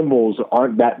 samples or symbols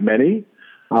aren't that many.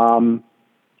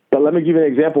 But let me give you an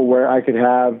example where I could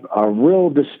have a real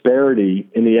disparity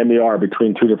in the MER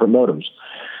between 2 different modems.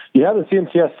 You have the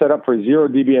CMTS set up for 0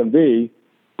 dBmV,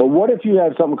 but what if you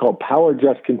have something called Power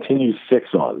Adjust Continue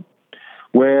 6 on,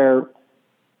 where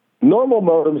normal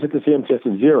modems hit the CMTS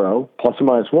at 0, plus or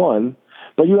minus 1,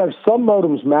 but you have some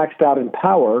modems maxed out in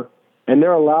power, and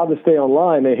they're allowed to stay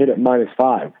online, they hit at minus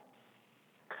 5.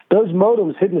 Those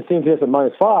modems hitting the CMTS at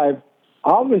minus 5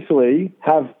 obviously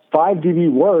have 5 dB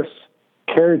worse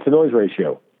carrier to noise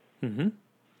ratio. Mm-hmm.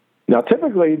 Now,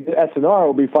 typically, the SNR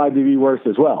will be 5 dB worse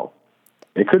as well.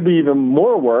 It could be even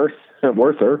worser,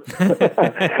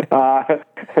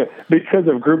 because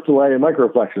of group delay and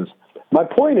microflections. My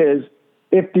point is,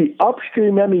 if the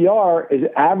upstream MER is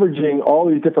averaging all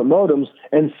these different modems,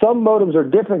 and some modems are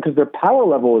different because their power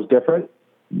level is different,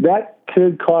 that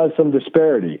could cause some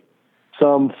disparity,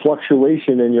 some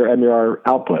fluctuation in your MER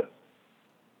output.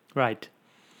 Right.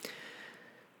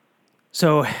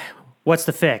 So what's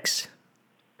the fix?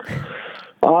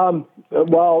 Well,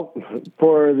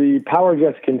 for the Power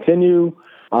Adjust Continue,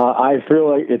 I feel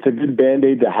like it's a good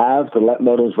Band-Aid to have to let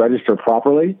modems register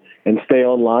properly and stay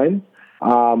online.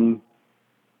 The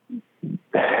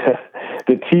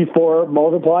T4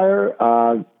 multiplier,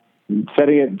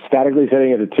 statically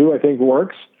setting it to 2, I think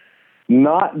works.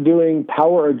 Not doing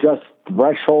Power Adjust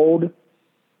threshold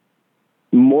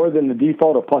more than the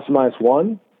default of plus or minus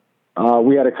 1.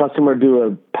 We had a customer do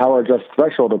a Power Adjust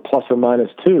threshold of plus or minus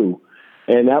 2,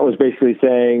 and that was basically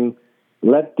saying,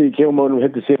 let the cable modem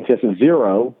hit the CMTS at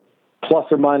 0, plus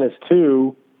or minus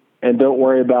 2, and don't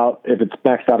worry about if it's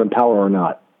maxed out in power or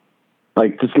not.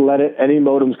 Like, just let it, any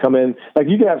modems come in. Like,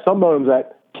 you can have some modems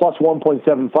at plus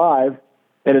 1.75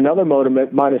 and another modem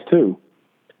at minus 2.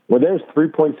 Well, there's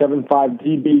 3.75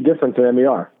 dB difference in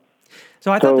MER.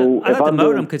 So I thought the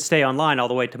modem could stay online all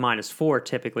the way to minus 4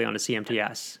 typically on a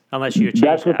CMTS, unless you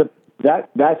change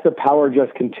that's the Power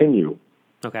Adjust Continue.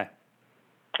 Okay.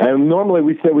 And normally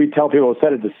we tell people to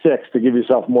set it to 6 to give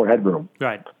yourself more headroom.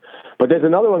 Right. But there's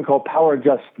another one called Power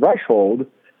Adjust Threshold.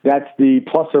 That's the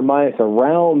plus or minus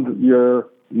around your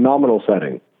nominal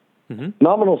setting. Mm-hmm.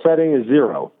 Nominal setting is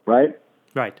 0, right?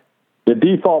 Right. The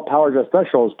default Power Adjust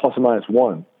Threshold is plus or minus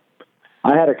 1.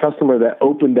 I had a customer that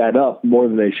opened that up more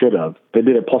than they should have. They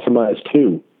did it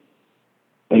 ±2,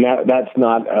 and that's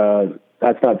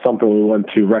not something we want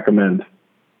to recommend.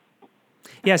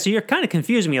 Yeah, so you're kind of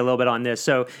confusing me a little bit on this.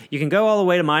 So you can go all the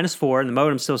way to -4, and the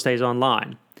modem still stays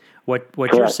online. What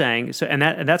you're saying? So and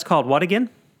that's called what again?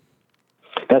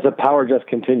 That's a power adjust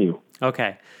continue.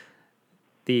 Okay.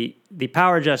 The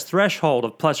power adjust threshold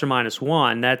of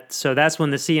 ±1. That's when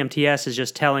the CMTS is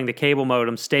just telling the cable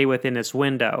modem stay within its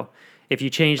window. If you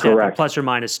change that to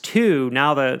 ±2,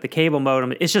 now the cable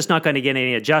modem, it's just not going to get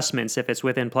any adjustments if it's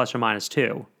within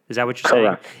 ±2. Is that what you're saying?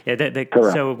 Correct. Yeah.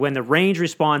 Correct. So when the range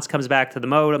response comes back to the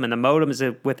modem and the modem is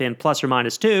within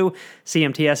 +or-2,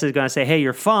 CMTS is going to say, hey,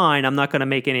 you're fine. I'm not going to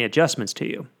make any adjustments to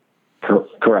you.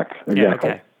 Correct. Exactly. Yeah,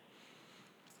 okay.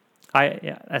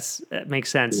 That makes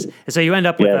sense. And so you end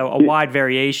up with a wide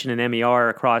variation in MER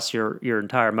across your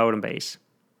entire modem base.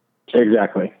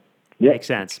 Exactly. Yep.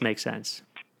 Makes sense.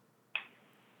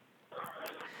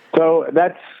 So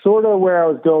that's sort of where I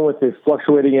was going with the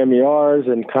fluctuating MERs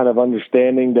and kind of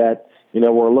understanding that,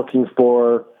 we're looking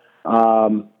for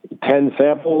 10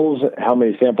 samples. How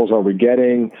many samples are we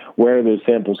getting? Where are those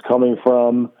samples coming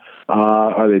from?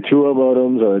 Are they 2.0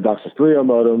 modems? Are they DOCSIS 3.0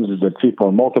 modems? Is it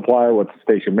T4 multiplier? What's the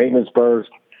station maintenance burst?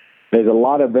 There's a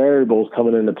lot of variables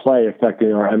coming into play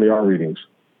affecting our MER readings.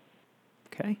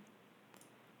 Okay.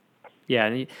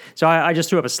 Yeah. So I just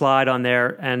threw up a slide on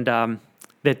there, and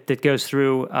that goes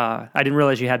through. I didn't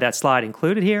realize you had that slide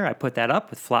included here. I put that up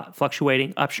with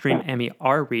fluctuating upstream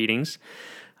MER readings.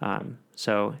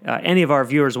 So any of our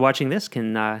viewers watching this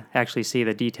can actually see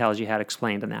the details you had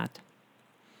explained in that.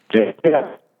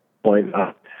 Yeah. Point.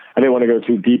 I didn't want to go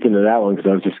too deep into that one because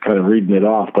I was just kind of reading it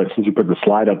off. But since you put the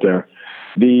slide up there,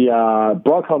 the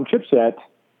Broadcom chipset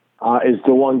is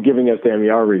the one giving us the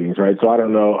MER readings, right? So I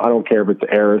don't know. I don't care if it's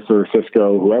Aris or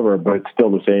Cisco, whoever, but it's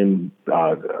still the same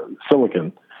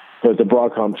silicon. So it's a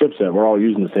Broadcom chipset. We're all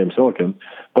using the same silicon.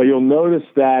 But you'll notice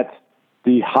that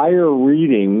the higher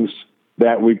readings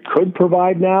that we could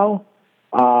provide now,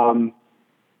 the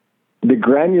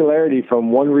granularity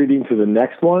from one reading to the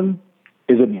next one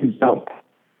is a big jump.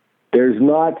 There's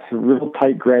not real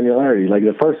tight granularity. Like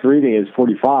the first reading is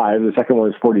 45, the second one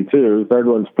is 42, the third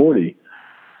one's 40.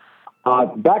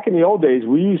 Back in the old days,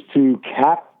 we used to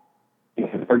cap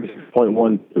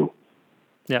 36.12.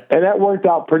 Yeah. And that worked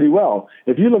out pretty well.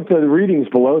 If you look at the readings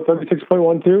below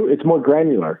 36.12, it's more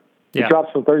granular. Yeah. It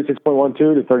drops from 36.12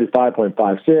 to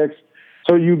 35.56.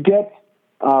 So you get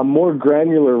more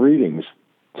granular readings.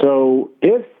 So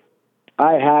if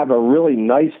I have a really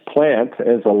nice plant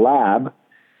as a lab,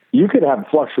 you could have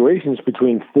fluctuations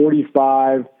between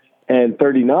 45 and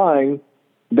 39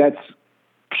 that's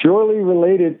purely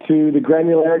related to the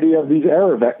granularity of these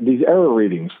error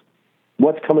readings.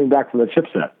 What's coming back from the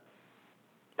chipset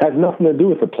has nothing to do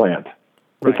with the plant.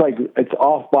 Right. It's like it's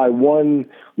off by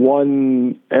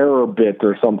one error bit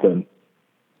or something.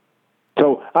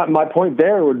 So my point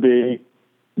there would be,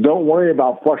 don't worry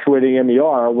about fluctuating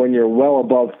MER when you're well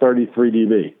above 33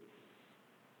 dB.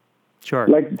 Sure.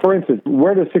 Like, for instance,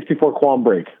 where does 64 QAM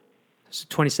break?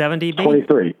 27 dB?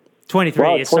 23. 23.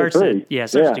 Well, it starts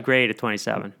to degrade at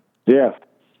 27. Yeah.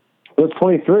 Well, it's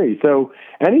 23. So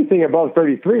anything above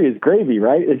 33 is gravy,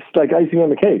 right? It's like icing on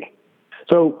the cake.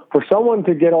 So for someone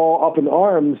to get all up in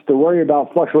arms to worry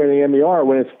about fluctuating MER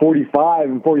when it's 45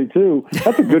 and 42,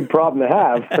 that's a good problem to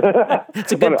have.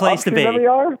 It's a good place to be.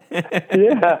 MER?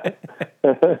 Yeah.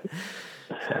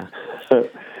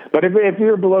 But if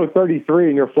you're below 33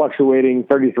 and you're fluctuating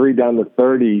 33 down to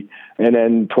 30 and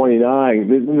then 29,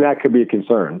 then that could be a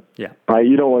concern. Yeah. Right?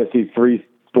 You don't want to see 3-4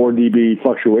 dB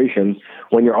fluctuations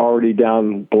when you're already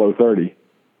down below 30.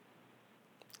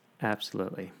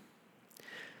 Absolutely.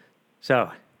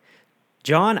 So,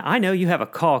 John, I know you have a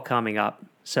call coming up,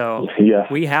 so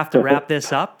we have to wrap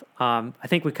this up. I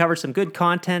think we covered some good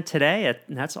content today,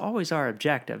 and that's always our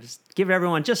objective, is give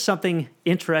everyone just something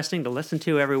interesting to listen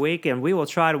to every week, and we will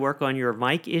try to work on your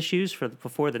mic issues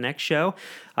before the next show.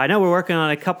 I know we're working on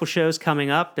a couple shows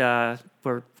coming up.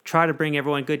 We're trying to bring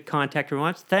everyone good contact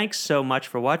everyone. Thanks so much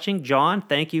for watching. John,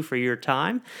 thank you for your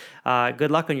time. Good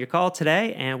luck on your call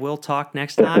today, and we'll talk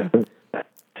next time.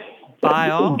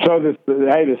 Bye all. So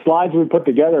the slides we put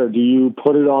together, do you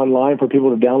put it online for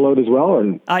people to download as well? Or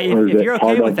if you're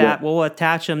okay with that, we'll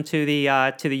attach them to the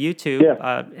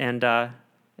YouTube, and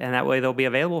that way they'll be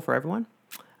available for everyone.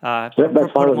 That's put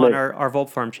fine them with on me. our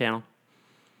Volt Farm channel.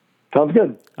 Sounds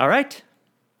good. All right.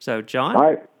 So, John, all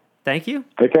right. Thank you.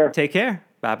 Take care. Take care.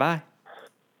 Bye-bye.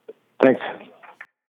 Thanks.